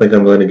 I don't think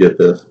I'm going to get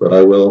this, but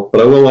I will. But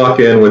I will lock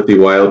in with the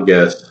wild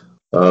guess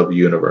of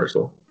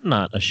Universal.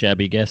 Not a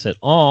shabby guess at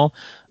all.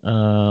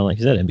 Like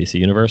you said, NBC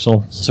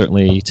Universal.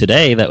 Certainly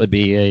today, that would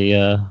be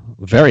a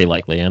very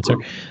likely answer.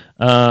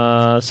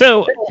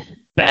 So,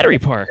 Battery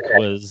Park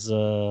was,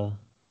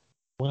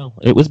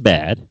 it was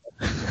bad.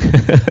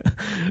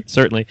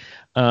 Certainly.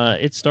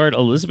 It starred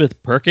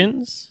Elizabeth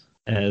Perkins,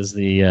 as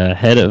the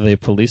head of a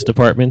police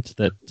department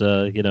that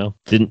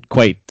didn't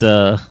quite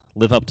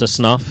live up to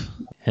snuff,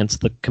 hence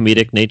the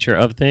comedic nature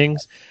of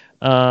things.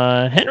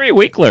 Henry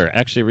Winkler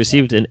actually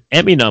received an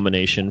Emmy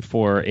nomination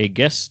for a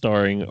guest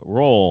starring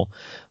role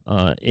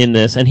in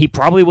this, and he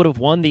probably would have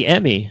won the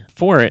Emmy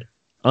for it.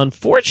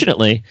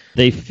 Unfortunately,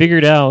 they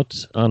figured out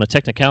on a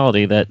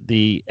technicality that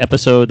the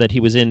episode that he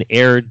was in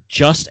aired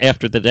just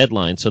after the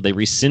deadline, so they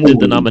rescinded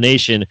the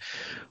nomination,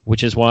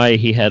 which is why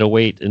he had to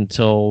wait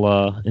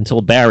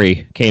until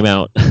Barry came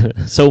out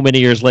so many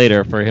years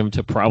later for him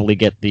to probably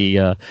get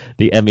the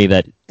Emmy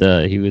that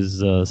he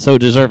was so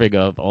deserving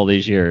of all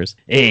these years.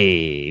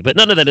 Hey, but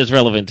none of that is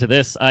relevant to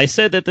this. I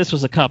said that this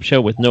was a cop show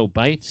with no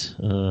bite,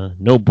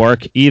 no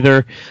bark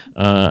either.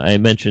 I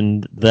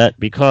mentioned that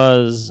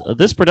because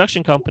this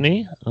production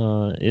company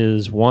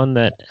is one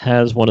that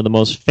has one of the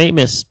most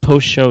famous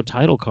post-show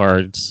title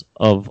cards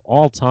of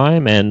all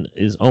time and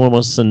is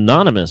almost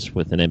synonymous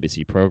with an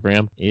NBC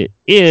program. It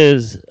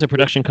is a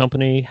production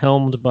company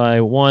helmed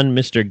by one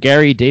Mr.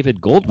 Gary David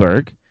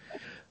Goldberg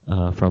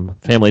from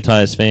Family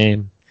Ties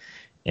fame.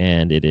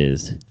 And it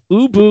is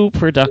Ubu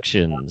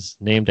Productions,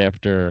 named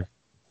after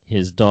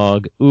his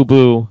dog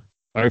Ubu.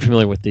 Are you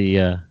familiar with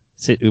the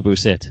Sit Ubu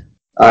Sit?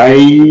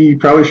 I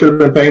probably should have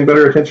been paying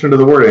better attention to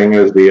the wording,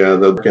 as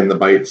the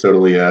bite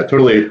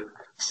totally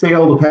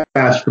sailed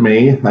past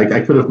me.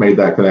 I could have made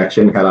that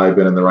connection had I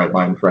been in the right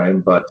mind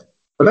frame, but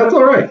that's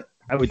all right.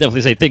 I would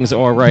definitely say things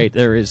are right.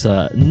 There is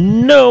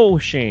no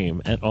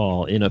shame at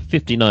all in a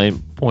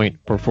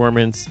 59-point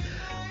performance.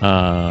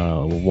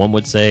 One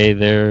would say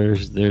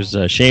there's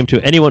a shame to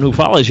anyone who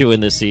follows you in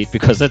this seat,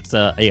 because that's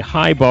a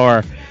high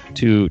bar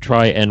to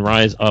try and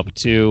rise up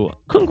to.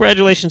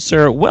 Congratulations,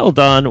 sir. Well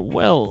done.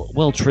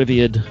 Well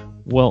triviaed.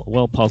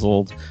 Well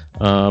puzzled.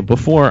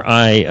 Before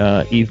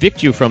I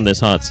evict you from this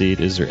hot seat,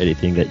 is there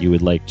anything that you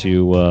would like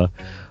to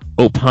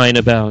opine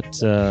about,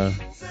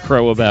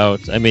 crow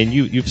about? I mean,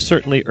 you've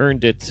certainly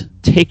earned it.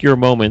 Take your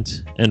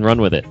moment and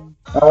run with it.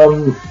 I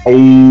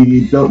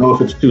don't know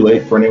if it's too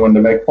late for anyone to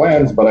make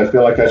plans, but I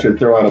feel like I should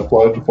throw out a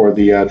plug for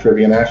the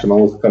Trivia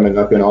Nationals coming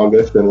up in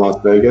August in Las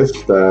Vegas.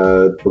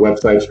 The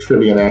website's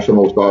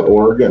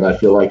trivianationals.org, and I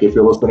feel like if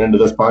you're listening to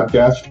this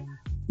podcast,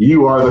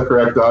 you are the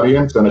correct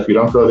audience, and if you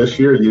don't go this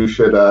year, you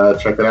should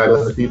check it out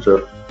in the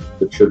future.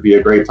 It should be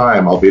a great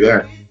time. I'll be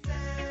there.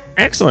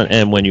 Excellent.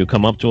 And when you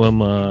come up to him,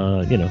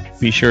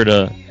 be sure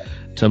to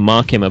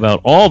mock him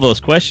about all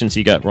those questions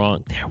he got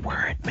wrong. There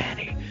weren't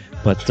many.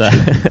 But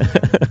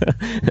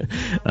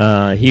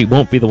he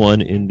won't be the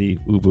one in the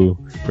Ubu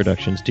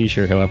Productions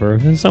t-shirt, however.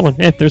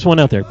 There's one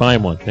out there. Buy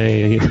him one.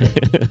 Hey.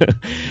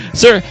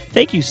 Sir,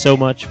 thank you so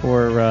much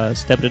for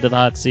stepping into the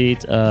hot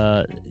seat.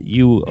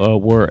 You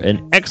were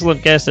an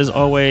excellent guest, as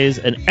always.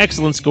 An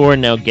excellent score.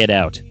 Now get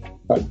out.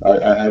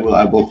 I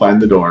will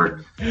find the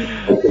door.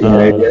 It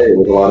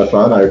was a lot of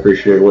fun. I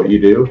appreciate what you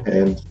do,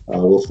 and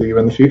we'll see you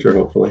in the future,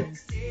 hopefully.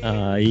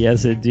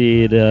 Yes,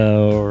 indeed.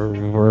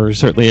 We're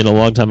certainly in a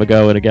long time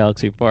ago in a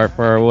galaxy far,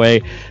 far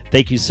away.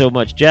 Thank you so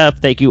much, Jeff.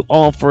 Thank you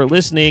all for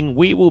listening.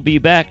 We will be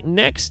back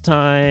next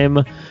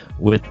time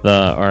with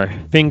our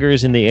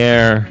fingers in the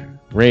air,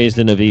 raised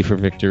in a V for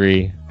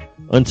victory.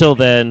 Until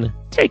then,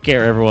 take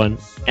care, everyone,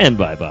 and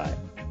bye-bye.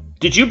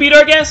 Did you beat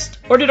our guest,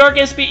 or did our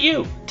guest beat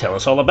you? Tell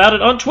us all about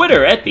it on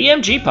Twitter at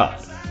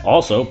BMGPod.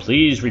 Also,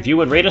 please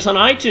review and rate us on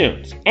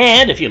iTunes.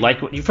 And if you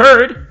like what you've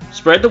heard,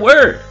 spread the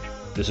word.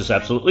 This has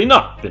absolutely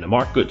not been a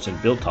Mark Goodson,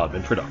 Bill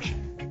Todman production.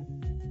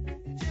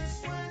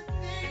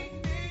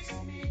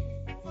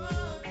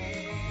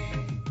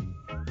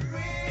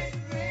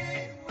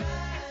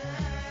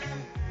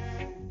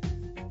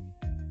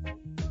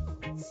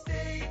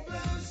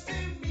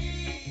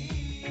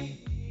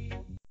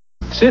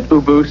 Sit,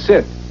 Ubu,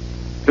 sit.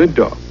 Good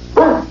dog.